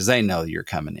on you because they know you're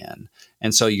coming in.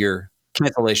 And so your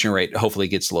cancellation rate hopefully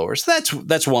gets lower. So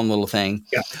that's one little thing.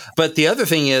 Yeah. But the other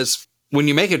thing is, when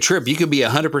you make a trip, you could be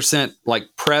 100%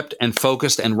 prepped and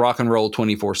focused and rock and roll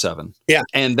 24/7. Yeah.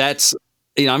 And that's,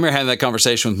 I remember having that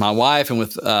conversation with my wife and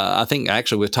with, I think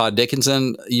actually with Todd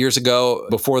Dickinson years ago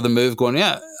before the move going,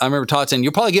 I remember Todd saying,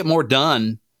 you'll probably get more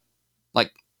done,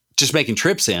 just making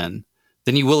trips in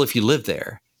than you will if you live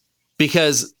there.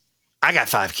 Because I got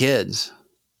 5 kids.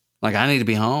 I need to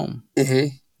be home.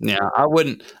 Mm-hmm. Yeah.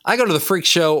 I go to the freak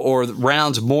show or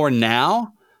rounds more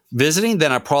now visiting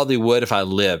than I probably would if I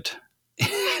lived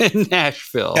in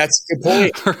Nashville. That's a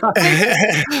good point.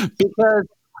 Right? Because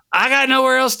I got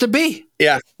nowhere else to be.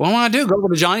 Yeah. What do I do? Go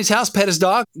to Johnny's house, pet his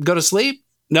dog, go to sleep?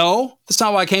 No, that's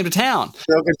not why I came to town.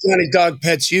 No, because Johnny's dog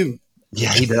pets you.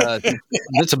 Yeah, he does.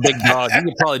 It's a big dog. He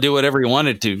could probably do whatever he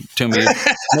wanted to me.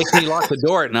 Makes me lock the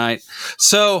door at night.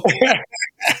 So,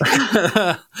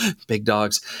 big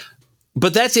dogs.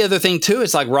 But that's the other thing too.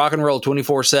 It's rock and roll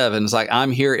 24/7. It's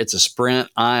I'm here. It's a sprint.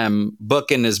 I am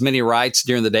booking as many rights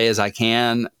during the day as I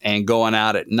can and going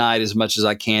out at night as much as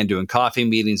I can, doing coffee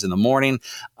meetings in the morning.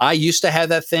 I used to have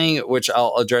that thing, which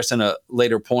I'll address in a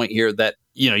later point here, that,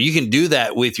 you can do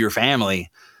that with your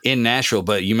family in Nashville,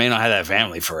 but you may not have that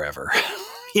family forever.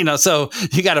 So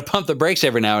you got to pump the brakes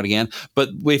every now and again. But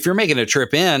if you're making a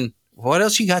trip in, what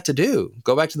else you got to do?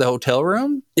 Go back to the hotel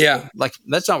room? Yeah.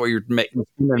 That's not where you're making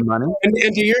money. And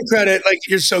to your credit,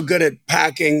 you're so good at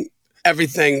packing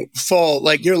everything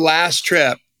full. Your last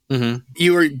trip, mm-hmm.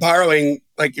 you were borrowing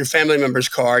your family member's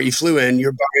car. You flew in,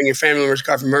 you're borrowing your family member's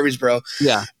car from Murfreesboro.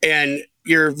 Yeah. And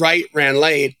your ran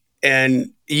late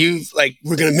and you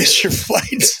we're going to miss your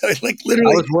flight. So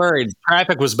literally. I was worried.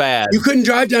 Traffic was bad. You couldn't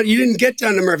drive down. You didn't get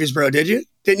down to Murfreesboro, did you?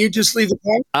 Didn't you just leave the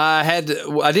car?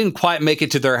 I didn't quite make it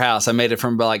to their house. I made it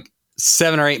from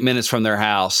 7 or 8 minutes from their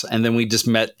house. And then we just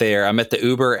met there. I met the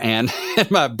Uber and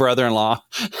my brother-in-law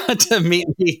to meet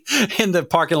me in the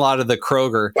parking lot of the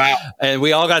Kroger. Wow. And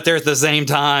we all got there at the same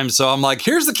time. So I'm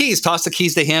here's the keys. Tossed the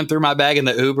keys to him, threw my bag in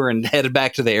the Uber and headed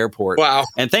back to the airport. Wow.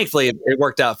 And thankfully it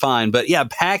worked out fine. But yeah,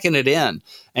 packing it in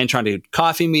and trying to do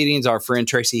coffee meetings. Our friend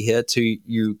Tracy Hitz, who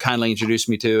you kindly introduced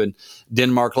me to in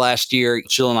Denmark last year,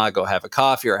 she'll and I go have a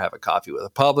coffee or have a coffee with a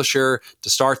publisher to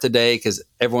start the day because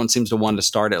everyone seems to want to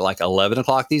start at 11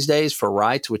 o'clock these days for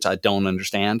rights, which I don't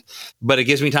understand. But it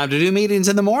gives me time to do meetings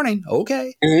in the morning.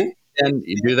 Okay. Mm-hmm. And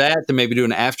you do that, then maybe do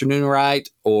an afternoon right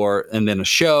and then a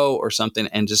show or something.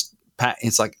 And just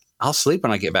it's I'll sleep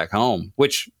when I get back home,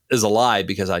 which is a lie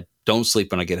because I don't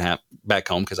sleep when I get back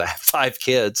home because I have 5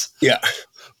 kids. Yeah.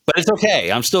 But it's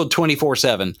okay. I'm still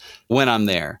 24/7 when I'm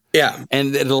there. Yeah.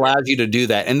 And it allows you to do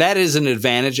that. And that is an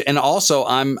advantage. And also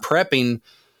I'm prepping.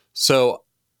 So,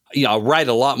 I write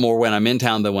a lot more when I'm in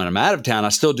town than when I'm out of town. I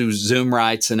still do Zoom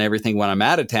writes and everything when I'm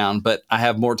out of town, but I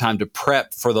have more time to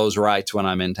prep for those writes when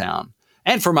I'm in town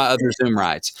and for my other Zoom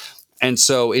writes. And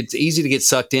so it's easy to get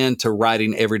sucked into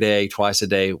writing every day, twice a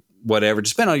day, whatever,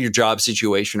 just depending on your job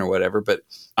situation or whatever. But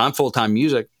I'm full-time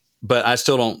music, but I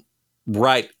still don't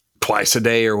write twice a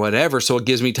day or whatever. So it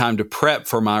gives me time to prep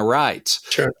for my writes.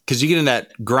 Sure. Because you get in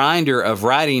that grinder of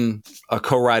writing a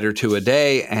co-writer to a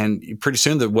day and pretty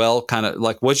soon kind of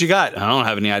what you got? I don't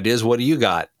have any ideas. What do you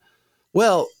got?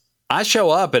 Well, I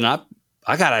show up and I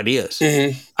got ideas.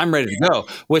 Mm-hmm. I'm ready to go,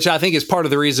 which I think is part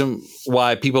of the reason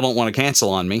why people don't want to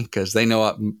cancel on me because they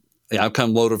know I've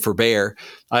come loaded for bear.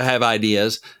 I have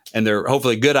ideas and they're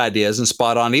hopefully good ideas and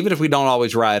spot on. Even if we don't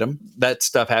always write them, that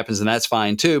stuff happens and that's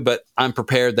fine too. But I'm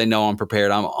prepared. They know I'm prepared.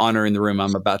 I'm honoring the room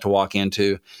I'm about to walk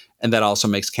into. And that also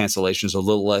makes cancellations a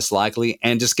little less likely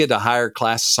and just get a higher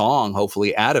class song,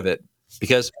 hopefully, out of it.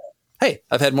 Because, hey,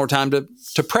 I've had more time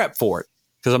to prep for it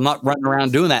because I'm not running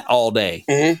around doing that all day,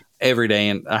 mm-hmm. every day.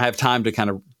 And I have time to kind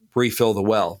of refill the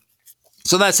well.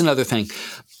 So that's another thing.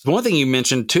 One thing you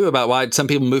mentioned too about why some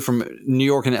people move from New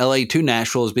York and LA to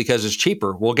Nashville is because it's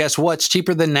cheaper. Well, guess what? It's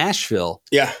cheaper than Nashville.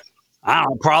 Yeah. I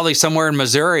don't know, probably somewhere in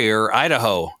Missouri or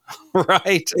Idaho,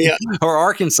 right? Yeah. Or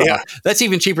Arkansas. Yeah. That's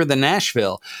even cheaper than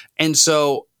Nashville. And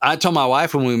so I told my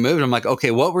wife when we moved, I'm like, okay,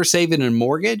 what we're saving in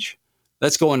mortgage,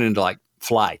 that's going into like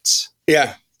flights.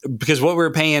 Yeah. Because what we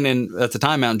were paying in at the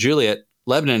time, Mount Juliet,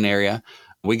 Lebanon area,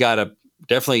 we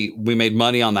made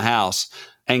money on the house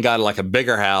and got like a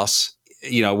bigger house,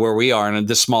 where we are in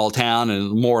this small town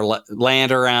and more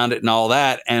land around it and all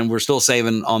that. And we're still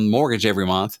saving on mortgage every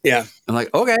month. Yeah. I'm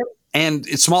like, okay. And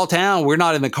it's small town. We're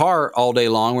not in the car all day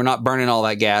long. We're not burning all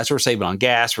that gas. We're saving on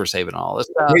gas. We're saving on all this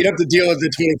stuff. You have to deal with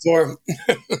the 24.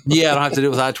 Yeah, I don't have to deal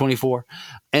with I-24.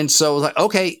 And so it was like,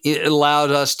 okay, it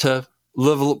allowed us to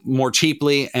live a little more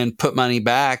cheaply and put money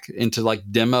back into like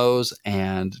demos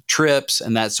and trips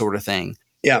and that sort of thing.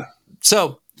 Yeah.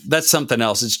 So that's something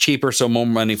else. It's cheaper, so more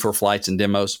money for flights and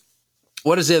demos.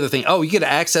 What is the other thing? Oh, you get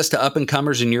access to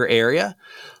up-and-comers in your area.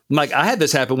 Like I had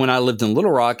this happen when I lived in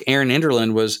Little Rock. Aaron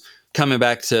Enderlin was coming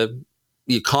back to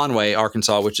Conway,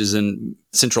 Arkansas, which is in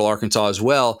central Arkansas as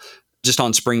well, just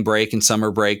on spring break and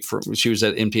summer break. She was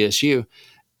at MTSU.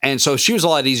 And so she was a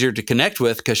lot easier to connect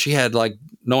with because she had like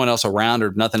no one else around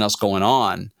or nothing else going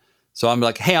on. So I'm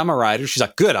like, hey, I'm a writer. She's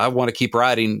like, good. I want to keep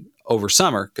writing over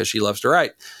summer because she loves to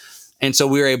write. And so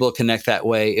we were able to connect that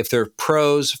way. If they're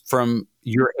pros from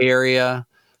your area,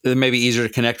 it may be easier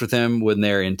to connect with them when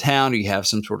they're in town or you have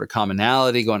some sort of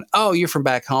commonality going, oh, you're from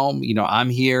back home. I'm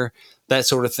here, that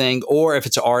sort of thing. Or if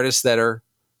it's artists that are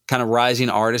kind of rising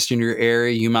artists in your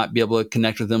area, you might be able to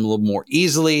connect with them a little more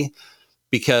easily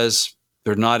because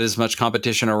there's not as much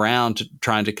competition around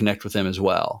trying to connect with them as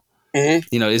well.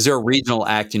 Mm-hmm. Is there a regional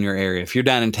act in your area? If you're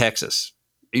down in Texas,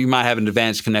 you might have an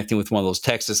advantage connecting with one of those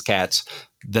Texas cats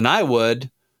than I would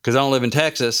because I don't live in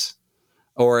Texas.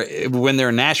 Or when they're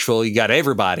in Nashville, you got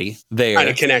everybody there. Trying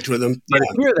to connect with them. But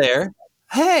if you're there,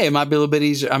 hey, it might be a little bit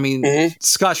easier. I mean,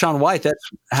 Scott Sean White,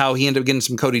 that's how he ended up getting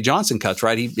some Cody Johnson cuts,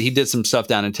 right? He did some stuff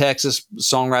down in Texas,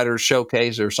 songwriter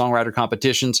showcase or songwriter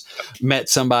competitions, met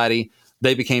somebody,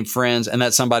 they became friends, and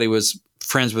that somebody was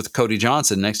friends with Cody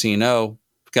Johnson. Next thing you know,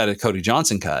 got a Cody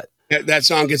Johnson cut. That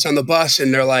song gets on the bus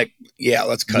and they're like, yeah,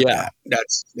 let's cut that.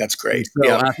 That's great.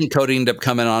 So I think Cody ended up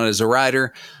coming on as a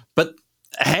writer. But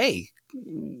hey,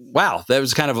 wow, that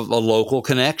was kind of a local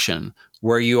connection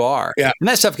where you are. Yeah. And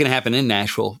that stuff can happen in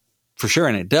Nashville for sure,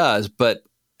 and it does, but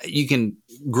you can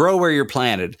grow where you're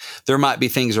planted. There might be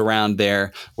things around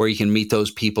there where you can meet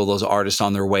those people, those artists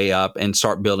on their way up and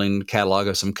start building a catalog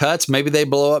of some cuts. Maybe they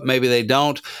blow up, maybe they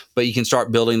don't, but you can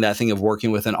start building that thing of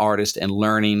working with an artist and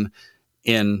learning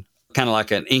in kind of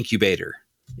like an incubator,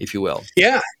 if you will.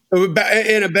 Yeah.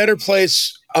 In a better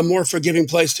place, a more forgiving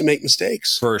place to make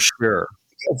mistakes. For sure.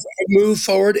 Move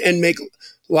forward and make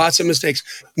lots of mistakes.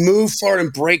 Move forward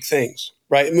and break things,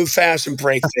 right? Move fast and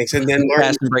break things. And then learn.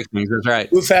 Fast and break things, that's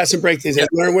right. Move fast and break things. Yep.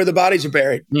 And learn where the bodies are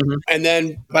buried. Mm-hmm. And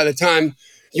then by the time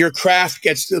your craft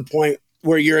gets to the point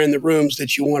where you're in the rooms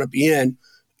that you want to be in,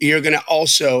 you're going to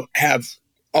also have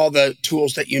all the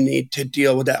tools that you need to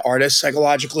deal with that artist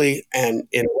psychologically and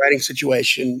in a writing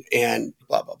situation and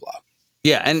blah, blah, blah.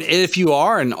 Yeah. And if you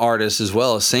are an artist as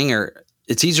well, a singer,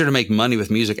 it's easier to make money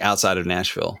with music outside of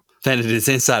Nashville than it is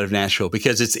inside of Nashville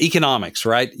because it's economics,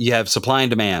 right? You have supply and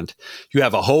demand. You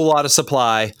have a whole lot of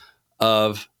supply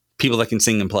of people that can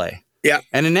sing and play. Yeah.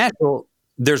 And in Nashville,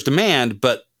 there's demand,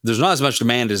 but there's not as much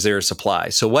demand as there is supply.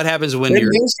 So what happens when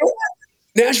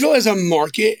Nashville as a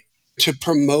market to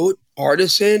promote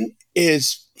artists in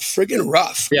is friggin'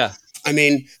 rough. Yeah. I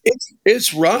mean,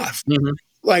 it's rough. Mm-hmm.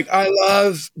 Like, I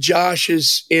love Josh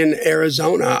is in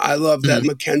Arizona. I love that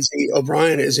Mackenzie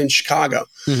O'Brien is in Chicago.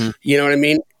 Mm-hmm. You know what I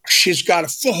mean? She's got a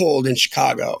foothold in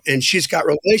Chicago and she's got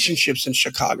relationships in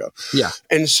Chicago. Yeah.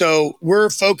 And so we're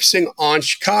focusing on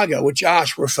Chicago. With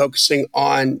Josh, we're focusing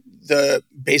on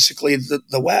basically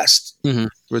the West. Mm-hmm.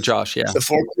 With Josh, yeah. The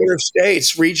four corner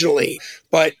states regionally.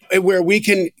 But where we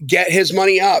can get his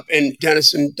money up, and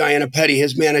Dennis and Diana Petty,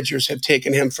 his managers, have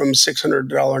taken him from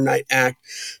 $600 a night act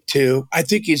to, I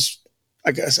think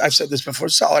I guess I've said this before,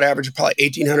 solid average of probably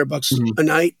 $1,800 a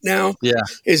night now. Yeah.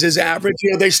 Is his average.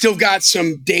 They still got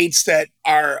some dates that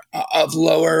are of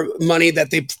lower money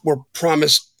that they were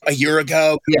promised a year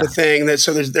ago, kind of thing.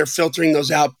 So they're filtering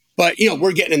those out. But,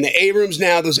 we're getting in the A rooms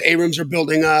now. Those A rooms are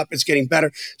building up. It's getting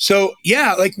better. So,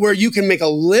 yeah, like where you can make a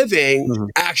living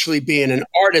actually being an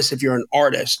artist if you're an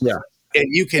artist. Yeah. And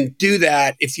you can do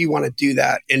that if you want to do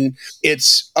that. And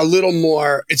it's a little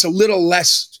lot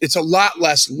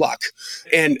less luck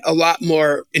and a lot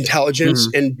more intelligence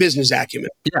and business acumen,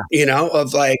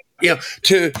 of like, you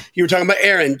were talking about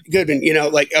Aaron Goodman,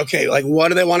 okay, like, what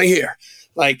do they want to hear?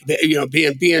 Like,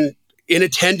 being in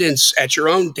attendance at your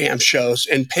own damn shows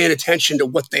and paying attention to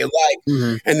what they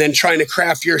like, and then trying to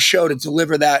craft your show to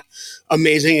deliver that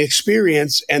amazing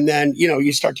experience. And then,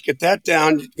 you start to get that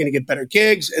down, you're going to get better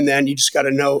gigs. And then you just got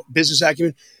to know business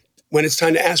acumen when it's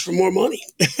time to ask for more money.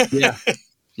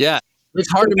 Yeah.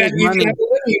 It's hard to make money.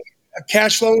 A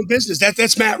cash flow in business.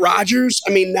 That's Matt Rogers.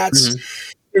 I mean,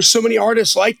 there's so many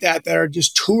artists like that are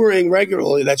just touring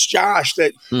regularly. That's Josh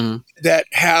that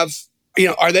have,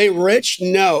 are they rich?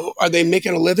 No. Are they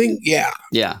making a living? Yeah.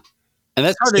 Yeah. And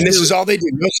that's hard to do. This is all they do.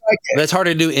 No sidekick. That's hard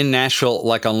to do in Nashville,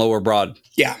 like on Lower Broad.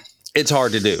 Yeah. It's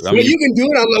hard to do. I mean, you can do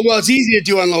it it's easy to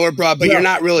do on Lower Broad, but you're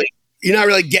not really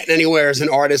getting anywhere as an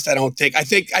artist, I don't think. I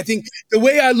think the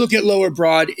way I look at Lower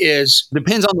Broad is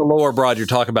depends on the Lower Broad you're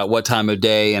talking about, what time of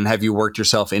day, and have you worked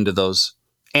yourself into those.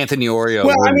 Anthony Oreo.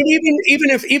 Well, I mean, even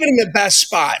in the best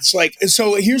spots, like,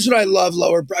 so here's what I love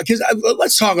Lower Broad, because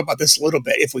let's talk about this a little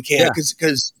bit if we can,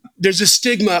 because there's a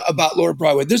stigma about Lower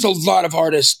Broadway. There's a lot of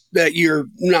artists that you're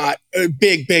not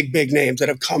big names that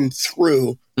have come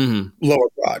through Lower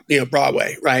Broad,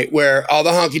 Broadway, right? Where all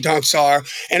the honky tonks are,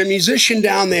 and a musician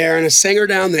down there and a singer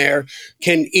down there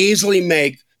can easily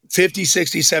make 50,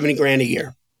 60, 70 grand a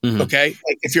year. Okay.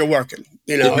 Like if you're working,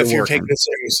 if you're taking it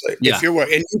seriously, if you're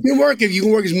working, and you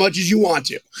can work as much as you want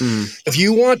to. If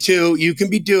you want to, you can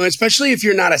be doing, especially if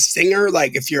you're not a singer,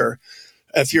 like if you're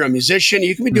a musician,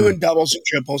 you can be doing doubles and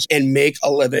triples and make a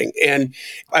living. And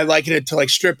I liken it to like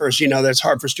strippers, that's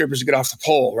hard for strippers to get off the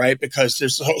pole, right? Because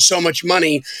there's so much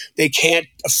money they can't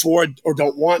afford or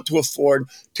don't want to afford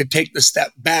to take the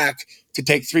step back, to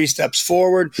take 3 steps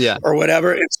forward or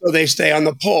whatever. And so they stay on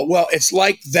the pole. Well, it's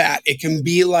like that. It can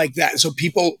be like that. And so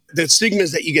the stigma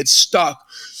is that you get stuck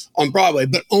on Broadway,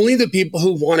 but only the people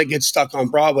who want to get stuck on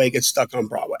Broadway get stuck on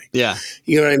Broadway. Yeah.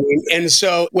 You know what I mean? And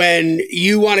so when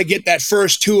you want to get that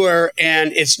first tour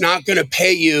and it's not going to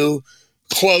pay you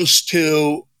close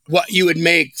to what you would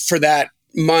make for that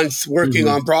month working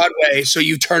on Broadway, so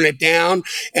you turn it down,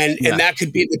 and that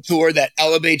could be the tour that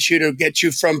elevates you to get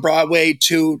you from Broadway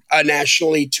to a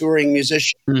nationally touring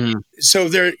musician. So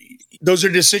those are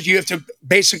decisions you have to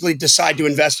basically decide to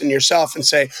invest in yourself and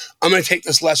say, I'm going to take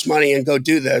this less money and go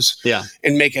do this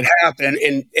and make it happen.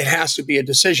 And it has to be a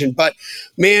decision. But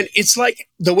man, it's like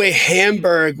the way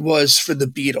Hamburg was for the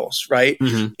Beatles, right?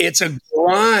 It's a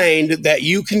grind that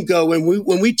you can go.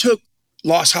 When we took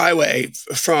Lost Highway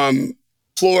from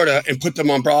Florida and put them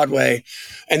on Broadway,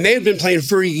 and they had been playing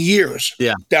for years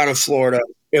down in Florida.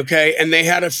 Okay. And they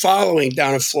had a following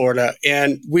down in Florida,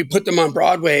 and we put them on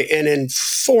Broadway, and in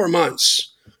 4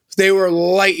 months they were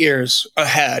light years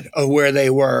ahead of where they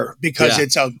were, because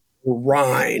it's a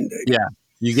grind. Yeah.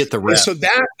 You get the rep. So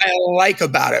that I like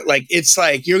about it. Like, it's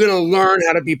like, you're going to learn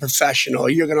how to be professional.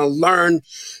 You're going to learn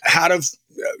how to,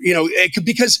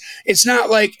 because it's not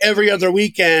like every other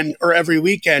weekend or every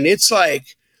weekend. It's like,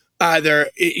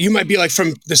 you might be like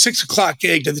from the 6 o'clock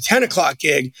gig to the 10 o'clock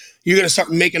gig, you're going to start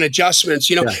making adjustments.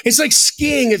 It's like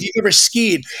skiing. If you've ever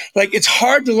skied, like, it's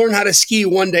hard to learn how to ski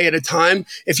one day at a time.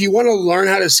 If you want to learn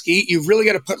how to ski, you've really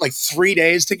got to put like 3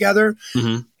 days together.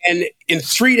 And in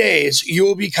 3 days, you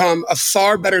will become a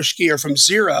far better skier from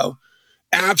zero,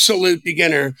 absolute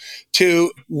beginner,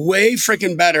 to way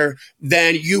freaking better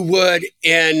than you would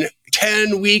in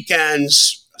 10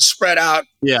 weekends spread out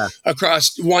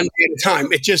across one day at a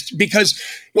time. It just, because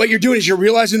what you're doing is you're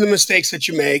realizing the mistakes that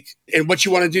you make and what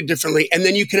you want to do differently. And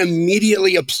then you can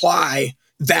immediately apply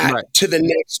that to the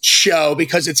next show,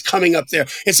 because it's coming up there.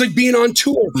 It's like being on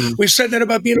tour. We've said that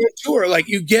about being on tour. Like,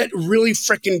 you get really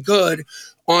freaking good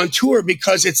on tour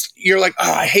because you're like,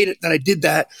 oh, I hate it that I did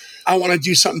that. I want to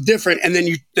do something different. And then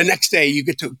the next day you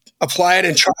get to apply it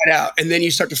and try it out. And then you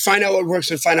start to find out what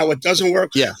works and find out what doesn't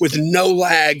work with no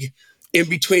lag in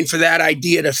between for that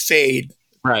idea to fade.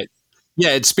 Right. Yeah,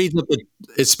 it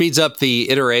speeds up the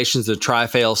iterations, the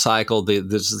try-fail cycle.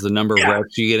 This is the number of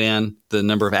reps you get in, the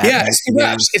number of it's the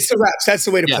reps. It's the reps. That's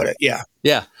the way to put it. Yeah.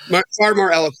 Yeah. Far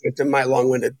more eloquent than my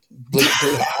long-winded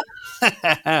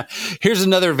Here's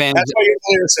another advantage That's why you're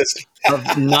a lyricist.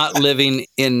 of not living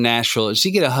in Nashville is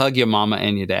you get to hug your mama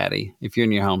and your daddy if you're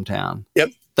in your hometown.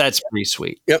 Yep. That's pretty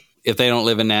sweet. Yep. If they don't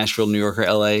live in Nashville, New York,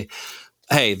 or LA,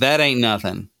 hey, that ain't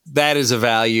nothing. That is a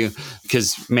value,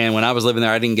 because, man, when I was living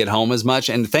there, I didn't get home as much.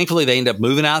 And thankfully, they ended up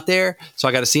moving out there. So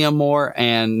I got to see them more.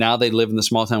 And now they live in the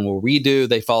small town where we do.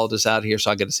 They followed us out here.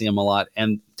 So I get to see them a lot.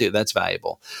 And, dude, that's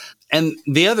valuable. And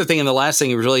the other thing, and the last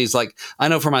thing really is like, I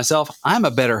know for myself, I'm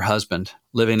a better husband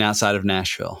living outside of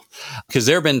Nashville, because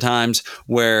there have been times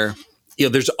where,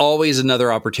 there's always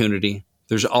another opportunity.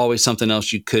 There's always something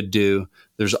else you could do.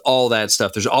 There's all that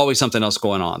stuff. There's always something else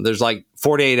going on. There's like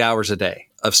 48 hours a day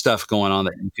of stuff going on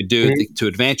that you could do to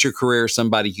advance your career.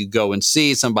 Somebody you could go and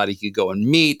see, somebody you could go and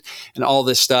meet, and all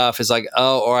this stuff is like,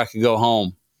 or I could go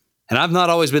home. And I've not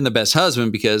always been the best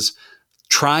husband, because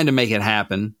trying to make it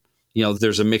happen,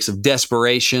 there's a mix of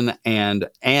desperation and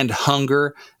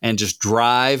hunger and just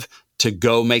drive to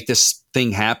go make this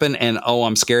thing happen. And,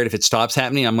 I'm scared if it stops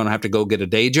happening, I'm going to have to go get a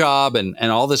day job and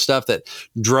all this stuff that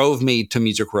drove me to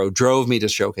Music Row, drove me to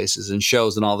showcases and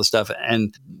shows and all this stuff,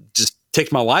 and just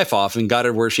ticked my wife off and got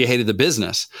her where she hated the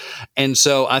business. And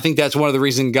so I think that's one of the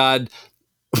reasons God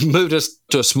moved us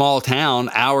to a small town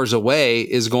hours away,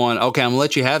 is going, okay, I'm going to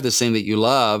let you have this thing that you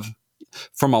love.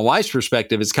 From my wife's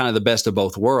perspective, it's kind of the best of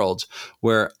both worlds,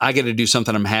 where I get to do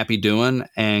something I'm happy doing,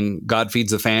 and God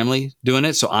feeds the family doing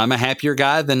it. So I'm a happier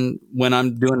guy than when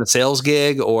I'm doing a sales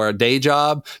gig or a day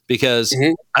job, because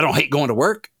I don't hate going to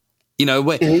work.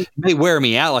 It may wear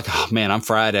me out, like, oh man, I'm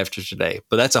fried after today,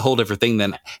 but that's a whole different thing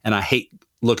and I hate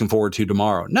looking forward to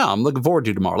tomorrow. No, I'm looking forward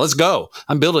to tomorrow. Let's go.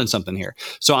 I'm building something here.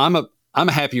 So I'm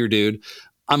a happier dude.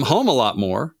 I'm home a lot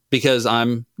more, because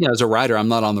I'm, as a writer, I'm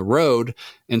not on the road.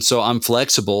 And so I'm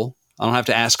flexible. I don't have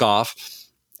to ask off.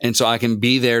 And so I can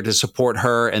be there to support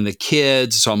her and the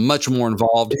kids. So I'm much more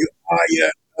involved. You are your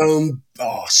own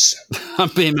boss. I'm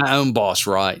being my own boss,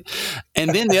 right?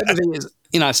 And then the other thing is,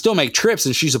 I still make trips,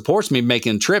 and she supports me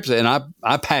making trips, and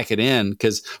I pack it in,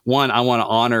 because one, I want to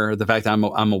honor the fact that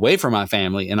I'm away from my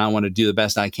family, and I want to do the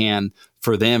best I can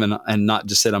for them, and not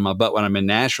just sit on my butt when I'm in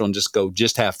Nashville and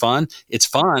just have fun. It's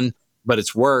fun, but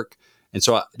it's work. And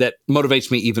so that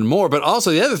motivates me even more. But also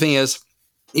the other thing is,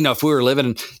 if we were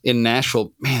living in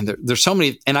Nashville, man, there's so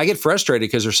many, and I get frustrated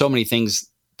because there's so many things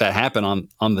that happen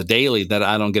on the daily that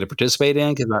I don't get to participate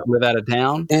in because I live out of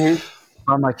town.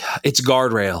 I'm like, it's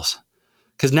guardrails.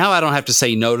 Because now I don't have to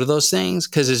say no to those things,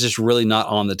 because it's just really not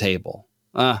on the table.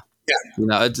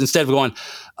 It's, instead of going,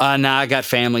 nah, I got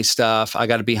family stuff, I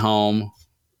got to be home,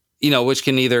 which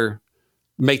can either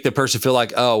make the person feel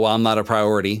like, oh, well, I'm not a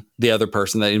priority, the other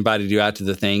person that invited you out to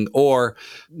the thing, or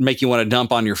make you want to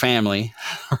dump on your family,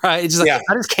 right? It's just like,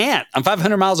 I just can't. I'm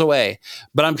 500 miles away,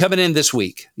 but I'm coming in this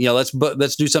week.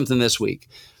 Let's do something this week.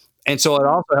 And so it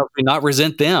also helps me not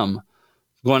resent them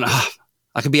going,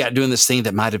 I could be out doing this thing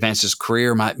that might advance his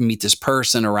career, might meet this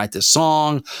person or write this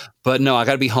song, but no, I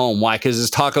got to be home. Why? Because it's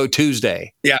Taco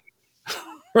Tuesday. Yeah.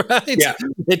 Right? Yeah.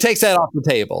 It takes that off the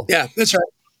table. Yeah, that's right.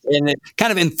 And it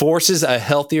kind of enforces a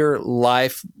healthier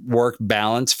life-work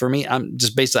balance for me. I'm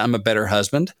a better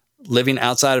husband living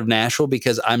outside of Nashville,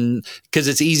 because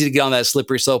it's easy to get on that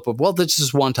slippery slope of, well, this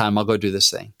is one time I'll go do this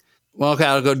thing. Well, okay,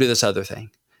 I'll go do this other thing.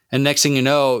 And next thing you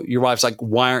know, your wife's like,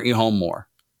 why aren't you home more?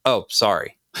 Oh,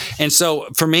 sorry. And so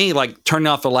for me, like turning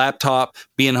off the laptop,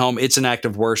 being home, it's an act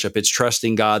of worship. It's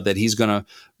trusting God that he's going to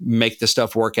make the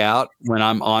stuff work out when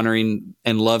I'm honoring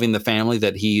and loving the family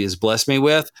that he has blessed me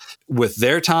with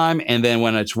their time. And then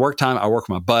when it's work time, I work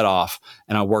my butt off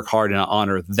and I work hard and I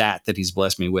honor that he's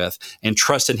blessed me with, and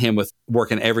trusting him with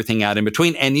working everything out in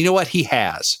between. And you know what? He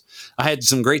has. I had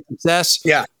some great success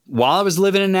while I was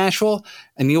living in Nashville.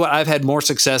 And you know what? I've had more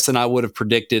success than I would have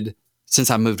predicted since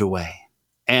I moved away.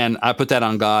 And I put that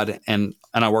on God, and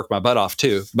I work my butt off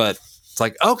too. But it's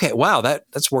like, okay, wow,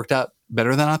 that's worked out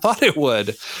better than I thought it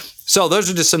would. So those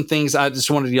are just some things I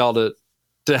just wanted y'all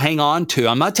to hang on to.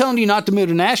 I'm not telling you not to move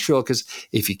to Nashville, because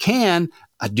if you can,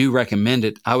 I do recommend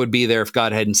it. I would be there if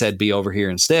God hadn't said be over here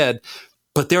instead.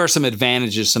 But there are some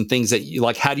advantages, some things that you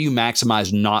like. How do you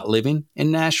maximize not living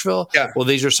in Nashville? Yeah. Well,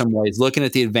 these are some ways. Looking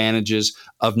at the advantages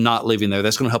of not living there.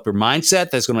 That's going to help your mindset.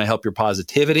 That's going to help your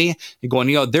positivity. You're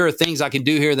going, there are things I can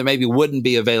do here that maybe wouldn't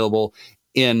be available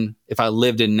if I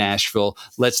lived in Nashville.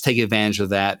 Let's take advantage of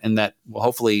that. And that will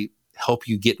hopefully help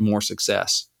you get more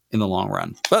success in the long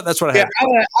run. But that's what I have.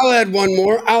 I'll add one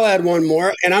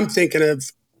more. And I'm thinking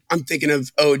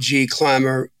of OG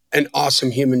climber, an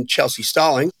awesome human, Chelsea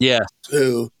Stalling. Yeah.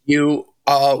 Who you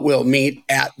will meet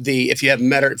at if you haven't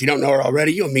met her, if you don't know her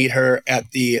already, you'll meet her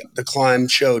at the Climb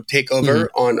Show Takeover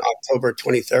on October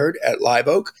 23rd at Live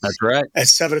Oak. That's right. At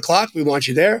 7:00. We want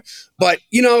you there. But,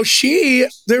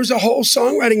 there's a whole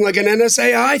songwriting, like an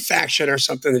NSAI faction or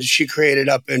something that she created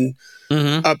up in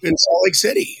Salt Lake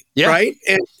City. Yeah. Right.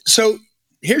 And so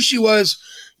here she was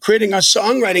creating a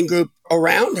songwriting group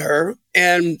around her,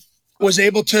 and was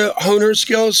able to hone her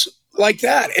skills like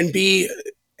that and be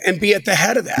at the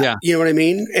head of that. Yeah. You know what I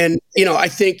mean? And, I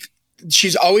think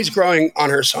she's always growing on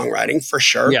her songwriting for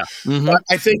sure. Yeah. Mm-hmm. But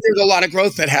I think there's a lot of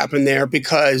growth that happened there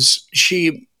because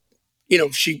she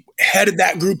headed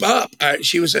that group up.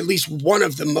 She was at least one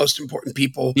of the most important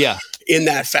people in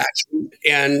that faction.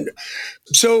 And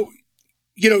so,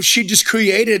 she just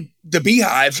created the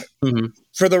Beehive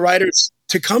for the writers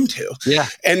to come to. Yeah.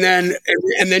 And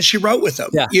then she wrote with them.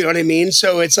 Yeah. You know what I mean?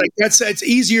 So it's like, it's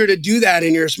easier to do that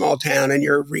in your small town and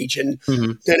your region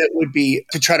than it would be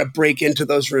to try to break into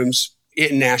those rooms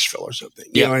in Nashville or something.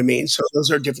 You know what I mean? So those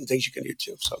are different things you can do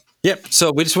too. So. Yep.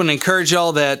 So we just want to encourage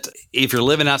y'all that if you're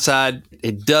living outside,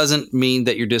 it doesn't mean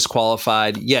that you're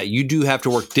disqualified. Yeah, you do have to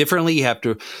work differently. You have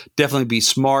to definitely be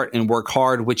smart and work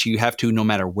hard, which you have to no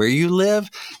matter where you live.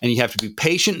 And you have to be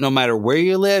patient no matter where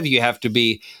you live. You have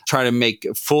to try to make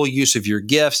full use of your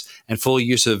gifts and full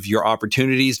use of your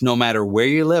opportunities no matter where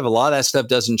you live. A lot of that stuff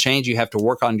doesn't change. You have to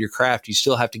work on your craft. You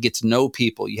still have to get to know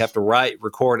people. You have to write,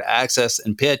 record, access,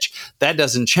 and pitch. That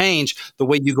doesn't change. The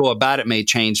way you go about it may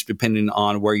change depending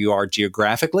on where you are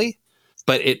geographically,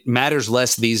 but it matters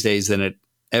less these days than it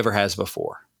ever has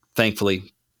before,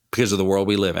 thankfully, because of the world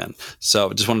we live in. So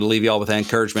I just wanted to leave you all with that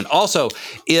encouragement. Also,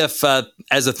 if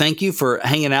as a thank you for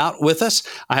hanging out with us,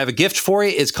 I have a gift for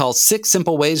you. It's called 6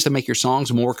 Simple Ways to Make Your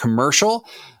Songs More Commercial.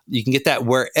 You can get that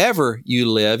wherever you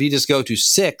live. You just go to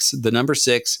 6, the number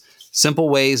 6,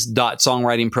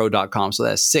 simpleways.songwritingpro.com. So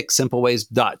that's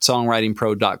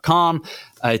 6simpleways.songwritingpro.com.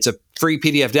 It's a free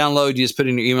PDF download. You just put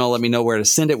in your email, let me know where to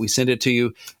send it. We send it to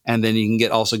you. And then you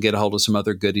can also get a hold of some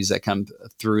other goodies that come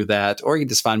through that. Or you can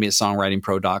just find me at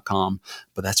songwritingpro.com.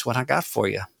 But that's what I got for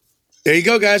you. There you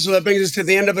go, guys. Well, that brings us to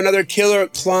the end of another Killer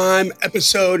Climb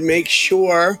episode. Make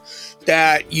sure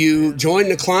that you join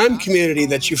the Climb community,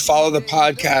 that you follow the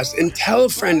podcast, and tell a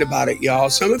friend about it,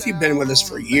 y'all. Some of you have been with us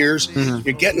for years.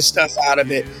 You're getting stuff out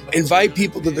of it. Invite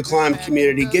people to the Climb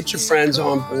community. Get your friends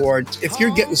on board. If you're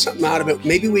getting something out of it,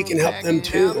 maybe we can help them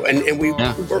too. And we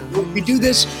do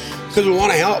this because we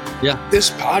want to help. Yeah. This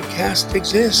podcast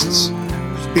exists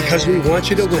because we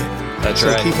want you to win. That's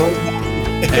right. Keep on.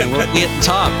 And we'll be at the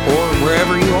top or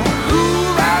wherever you are. Who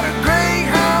ride a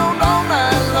greyhound all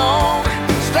night long,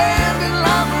 stand in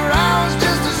line for hours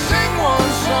just to sing one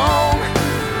song.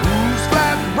 Who's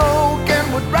flat broke and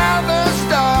would rather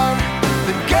starve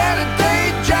than get a day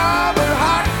job or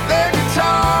hawk their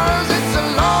guitars. It's a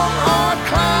long, hard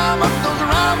climb up those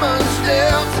rhyming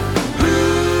steps.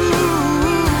 Who's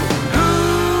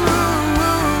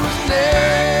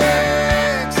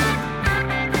next?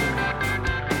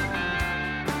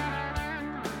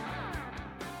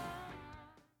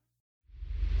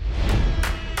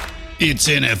 It's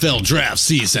NFL draft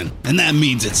season, and that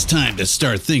means it's time to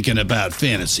start thinking about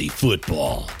fantasy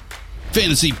football.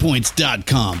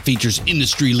 FantasyPoints.com features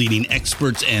industry-leading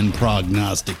experts and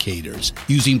prognosticators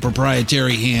using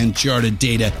proprietary hand-charted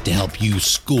data to help you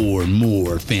score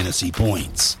more fantasy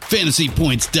points.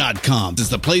 FantasyPoints.com is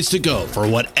the place to go for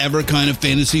whatever kind of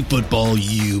fantasy football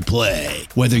you play.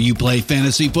 Whether you play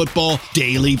fantasy football,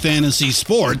 daily fantasy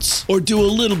sports, or do a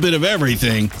little bit of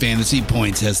everything, Fantasy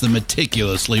Points has the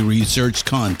meticulously researched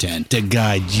content to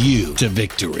guide you to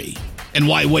victory. And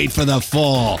why wait for the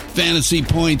fall? Fantasy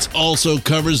Points also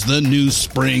covers the new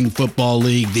spring football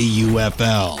league, the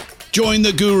UFL. Join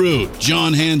the guru,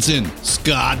 John Hansen,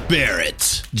 Scott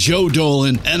Barrett, Joe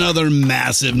Dolan, and other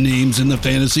massive names in the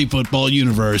fantasy football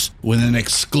universe with an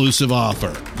exclusive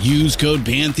offer. Use code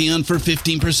Pantheon for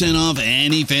 15% off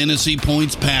any Fantasy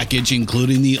Points package,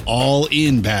 including the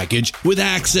all-in package, with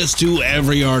access to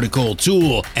every article,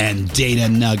 tool, and data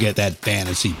nugget that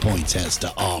Fantasy Points has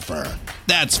to offer.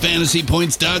 That's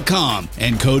FantasyPoints.com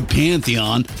and code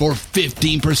Pantheon for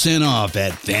 15% off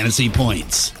at Fantasy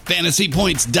Points.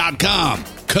 FantasyPoints.com,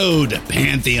 code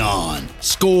Pantheon.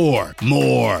 Score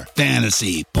more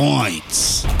fantasy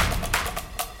points.